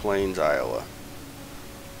 Des Plaines, Iowa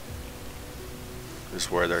is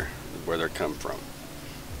where they're come from.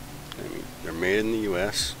 I mean, they're made in the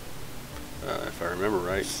US. If I remember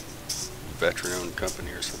right, veteran-owned company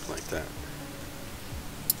or something like that.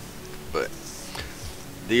 But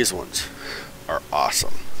these ones are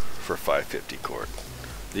awesome for 550 cord.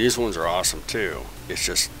 These ones are awesome too. It's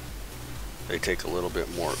just they take a little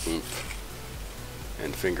bit more oomph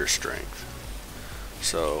and finger strength.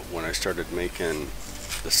 So when I started making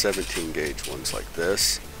the 17 gauge ones like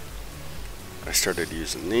this, I started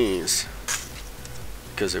using these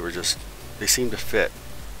because they seem to fit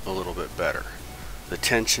a little bit better. The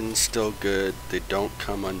tension's still good, they don't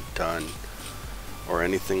come undone or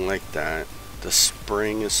anything like that. The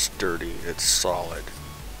spring is sturdy, it's solid,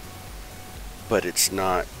 but it's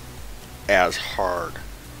not as hard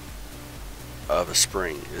of a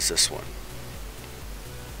spring as this one.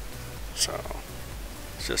 So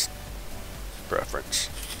it's just preference.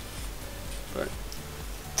 But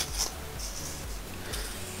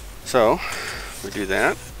so we do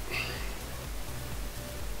that.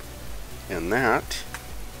 And that,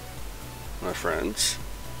 my friends,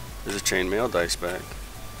 is a Chainmail Dice Bag,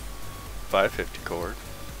 550 cord,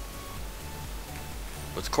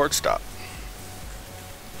 with cord stop.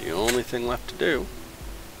 The only thing left to do,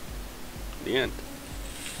 the end.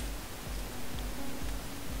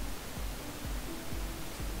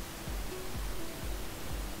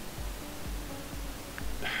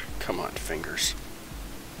 Come on, fingers.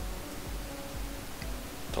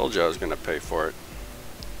 Told you I was going to pay for it.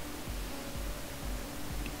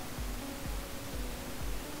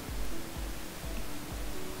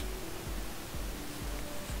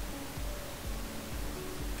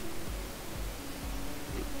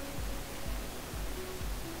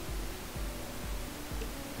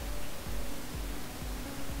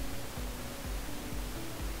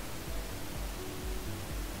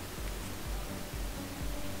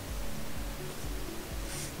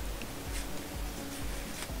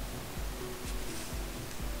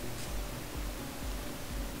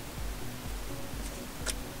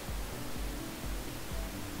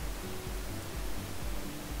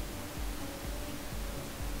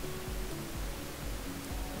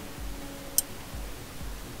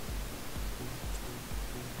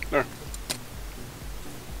 There.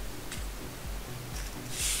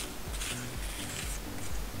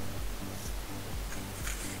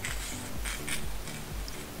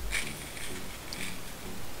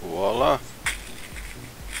 Voila.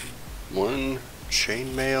 One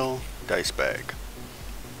Chainmail Dice Bag.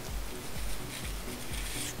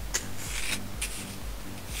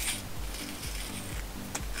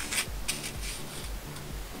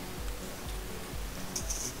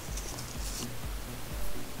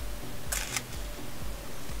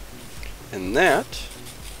 And that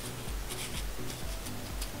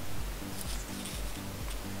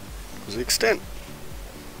was the extent.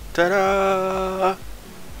 Ta-da!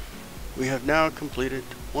 We have now completed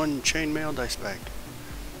one Chainmail Dice Bag.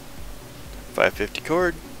 550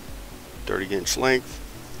 cord, 30-inch length,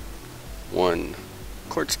 one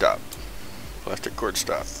cord stop, plastic cord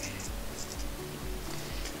stop.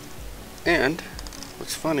 And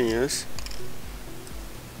what's funny is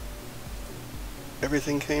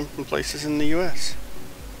everything came from places in the US,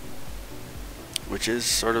 which is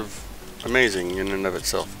sort of amazing in and of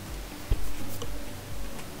itself.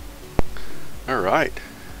 Alright,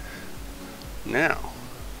 now,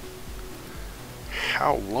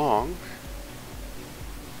 how long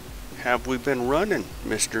have we been running,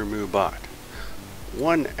 Mr. Moobot?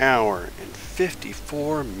 1 hour and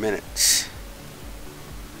 54 minutes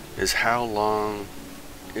is how long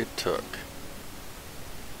it took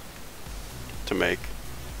to make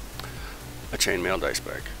a Chainmail Dice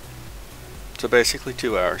Bag. So basically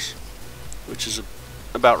 2 hours, which is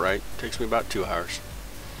about right. It takes me about 2 hours.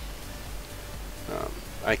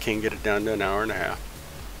 I can get it down to 1 hour and a half,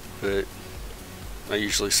 but I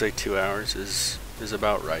usually say 2 hours is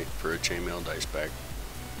about right for a Chainmail Dice Bag.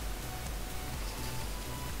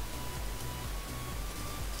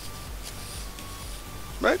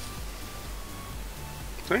 But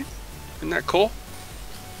see, isn't that cool?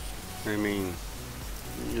 I mean,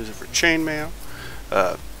 you use it for chainmail.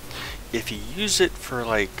 If you use it for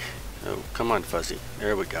like, oh come on Fuzzy,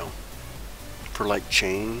 there we go, for like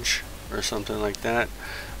change or something like that,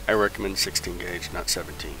 I recommend 16 gauge, not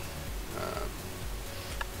 17.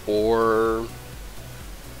 or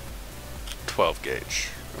 12 gauge,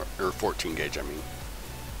 or 14 gauge, I mean.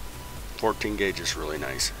 14 gauge is really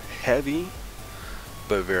nice. Heavy,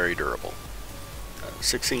 but very durable.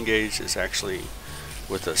 16 gauge is actually,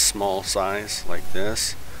 with a small size like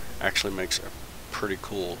this, actually makes a pretty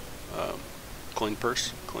cool coin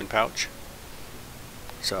purse, coin pouch.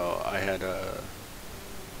 So I had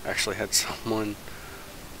actually had someone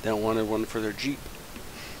that wanted one for their Jeep.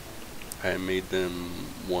 I made them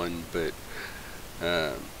one, but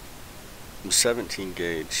 17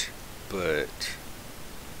 gauge, but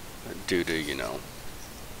due to, you know,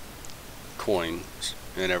 coins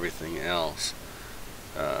and everything else,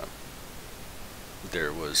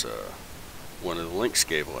 there was one of the links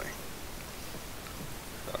gave away.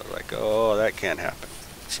 So I was like, oh, that can't happen.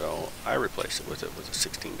 So I replaced it with a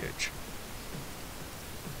 16 gauge.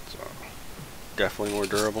 So definitely more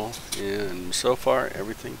durable, and so far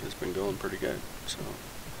everything has been going pretty good. So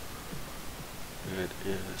it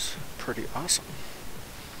is pretty awesome.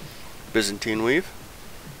 Byzantine weave.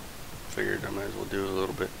 Figured I might as well do a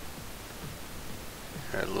little bit.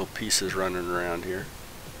 Had little pieces running around here.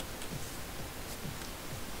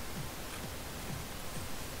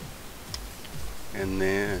 And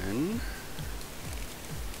then,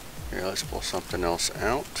 here, let's pull something else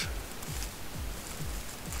out.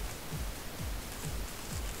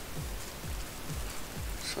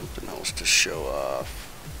 Something else to show off.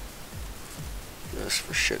 Just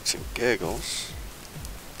for shits and giggles.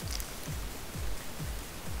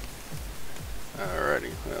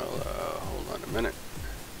 Alrighty, well, hold on a minute.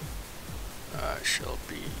 I shall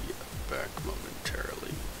be back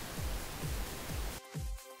momentarily.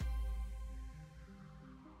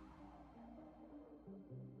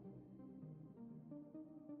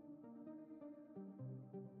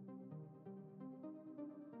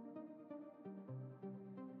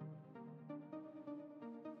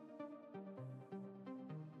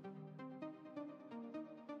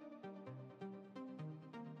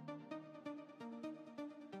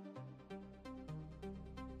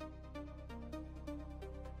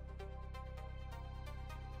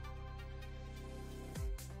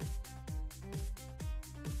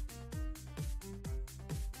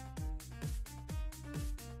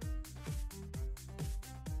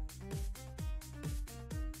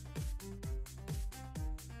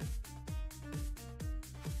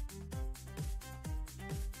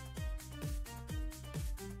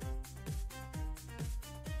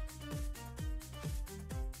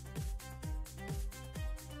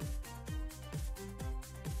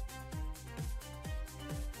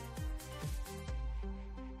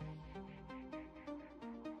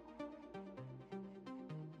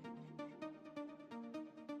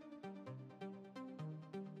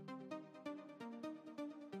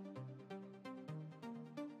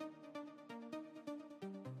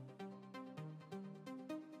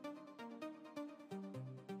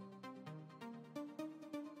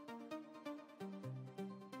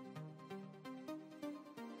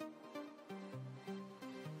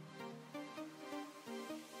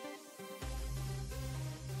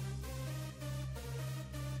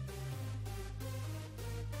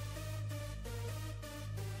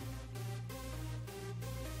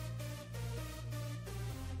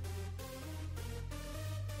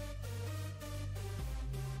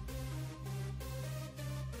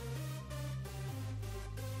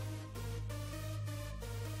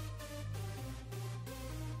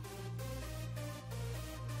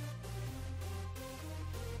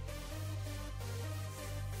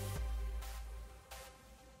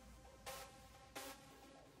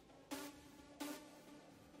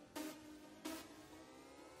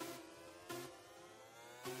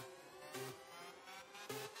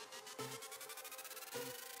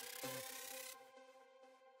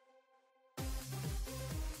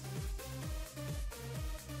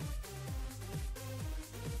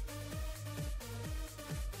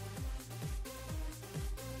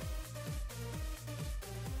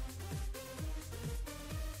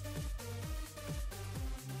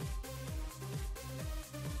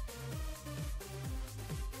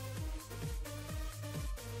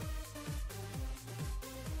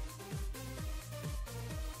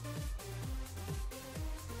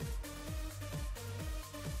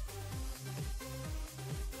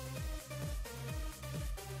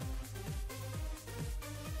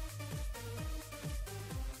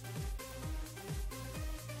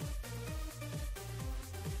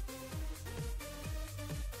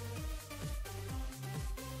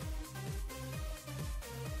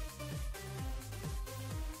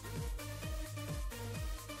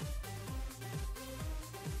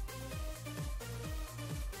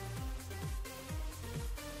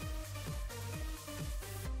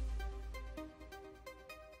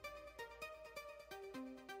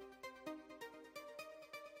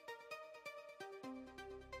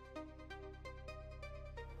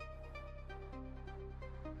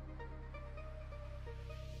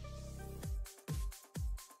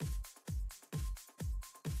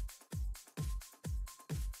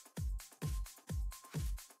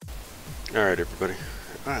 Alright everybody,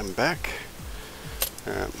 I'm back.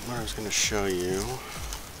 What I was going to show you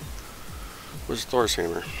was Thor's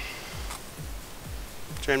hammer.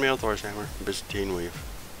 Chainmail Thor's hammer, Byzantine weave.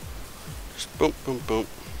 Just boom, boom, boom.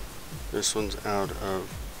 This one's out of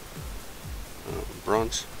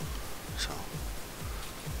bronze, so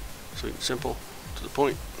sweet and simple, to the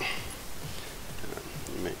point.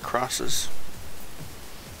 You make crosses,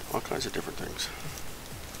 all kinds of different things.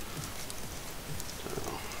 So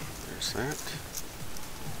there's that.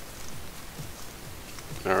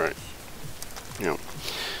 Alright, now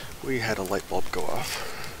we had a light bulb go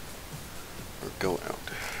off, or go out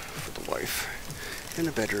for the wife in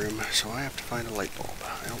the bedroom, so I have to find a light bulb.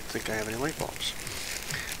 I don't think I have any light bulbs,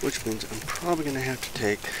 which means I'm probably going to have to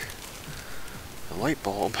take the light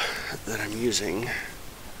bulb that I'm using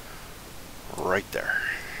right there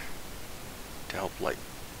to help light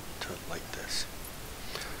this.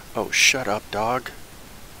 Oh, shut up, dog.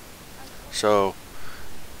 So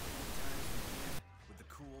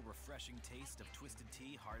refreshing taste of Twisted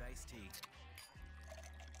Tea Hard Iced Tea.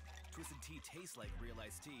 Twisted Tea tastes like real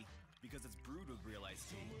iced tea because it's brewed with real iced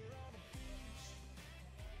tea.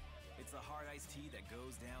 It's the hard iced tea that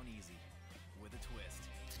goes down easy with a twist.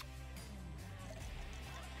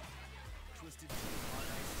 Twisted Tea Hard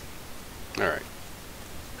Iced Tea. all right.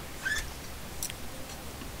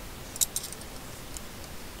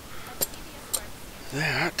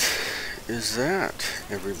 That is that,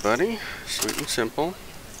 everybody. Sweet and simple.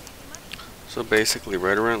 So basically,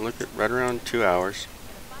 right around 2 hours.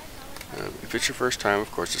 If it's your first time,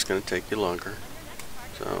 of course, it's going to take you longer.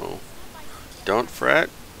 So don't fret.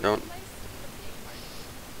 Don't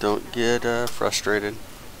get frustrated.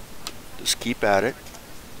 Just keep at it,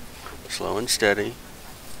 slow and steady.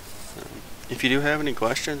 If you do have any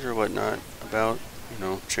questions or whatnot about,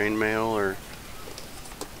 chainmail or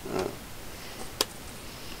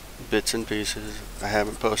bits and pieces, I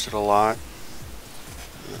haven't posted a lot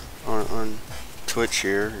on Twitch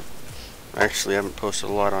here. Actually, I haven't posted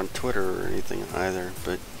a lot on Twitter or anything either,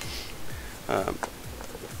 but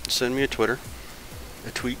send me a tweet,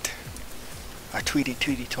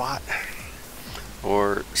 twat,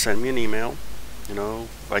 or send me an email,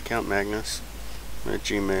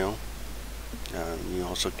 viscountmagnus@gmail. You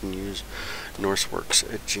also can use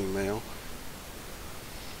norseworks@gmail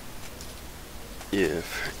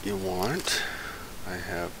if you want. I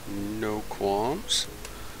have no qualms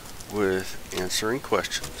with answering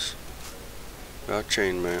questions about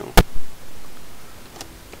chainmail.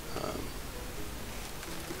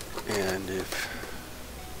 And if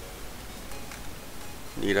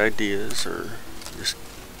you need ideas or just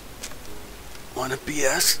want to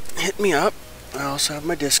BS, hit me up. I also have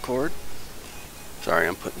my Discord. Sorry,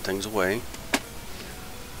 I'm putting things away.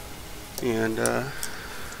 And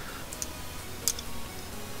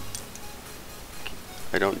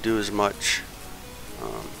I don't do as much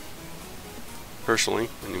personally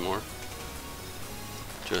anymore,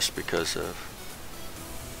 just because of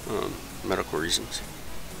medical reasons.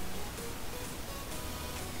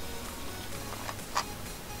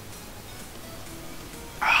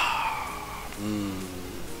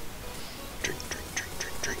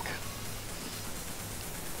 Drink.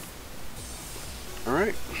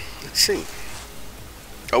 Alright, let's see.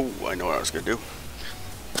 Oh, I know what I was going to do.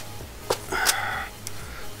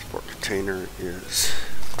 This port container is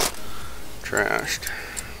trashed.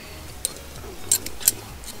 I'm going to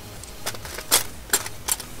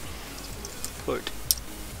put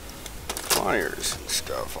pliers and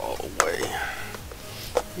stuff all away.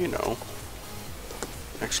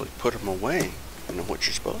 Actually put them away. What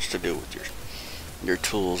you're supposed to do with your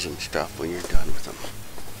tools and stuff when you're done with them.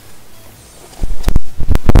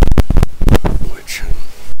 Which I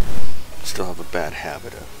still have a bad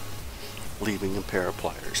habit of leaving a pair of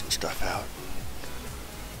pliers and stuff out.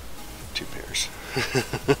 2 pairs.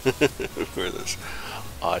 For those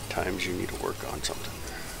odd times you need to work on something.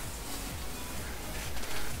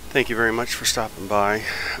 Thank you very much for stopping by.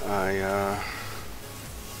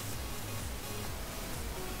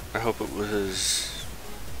 I hope it was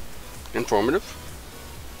informative,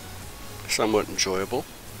 somewhat enjoyable,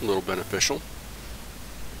 a little beneficial.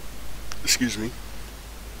 Excuse me.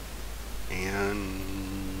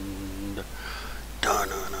 And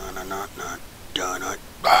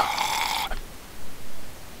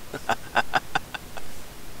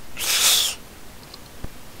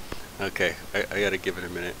okay, I gotta give it a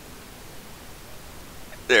minute.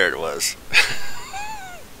 There it was.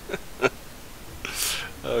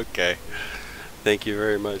 Okay. Thank you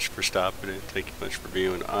very much for stopping in. Thank you much for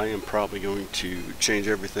viewing. I am probably going to change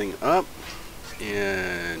everything up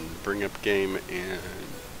and bring up game and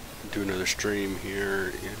do another stream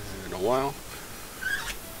here in a while.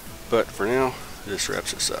 But for now, this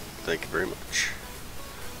wraps us up. Thank you very much.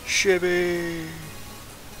 Chevy!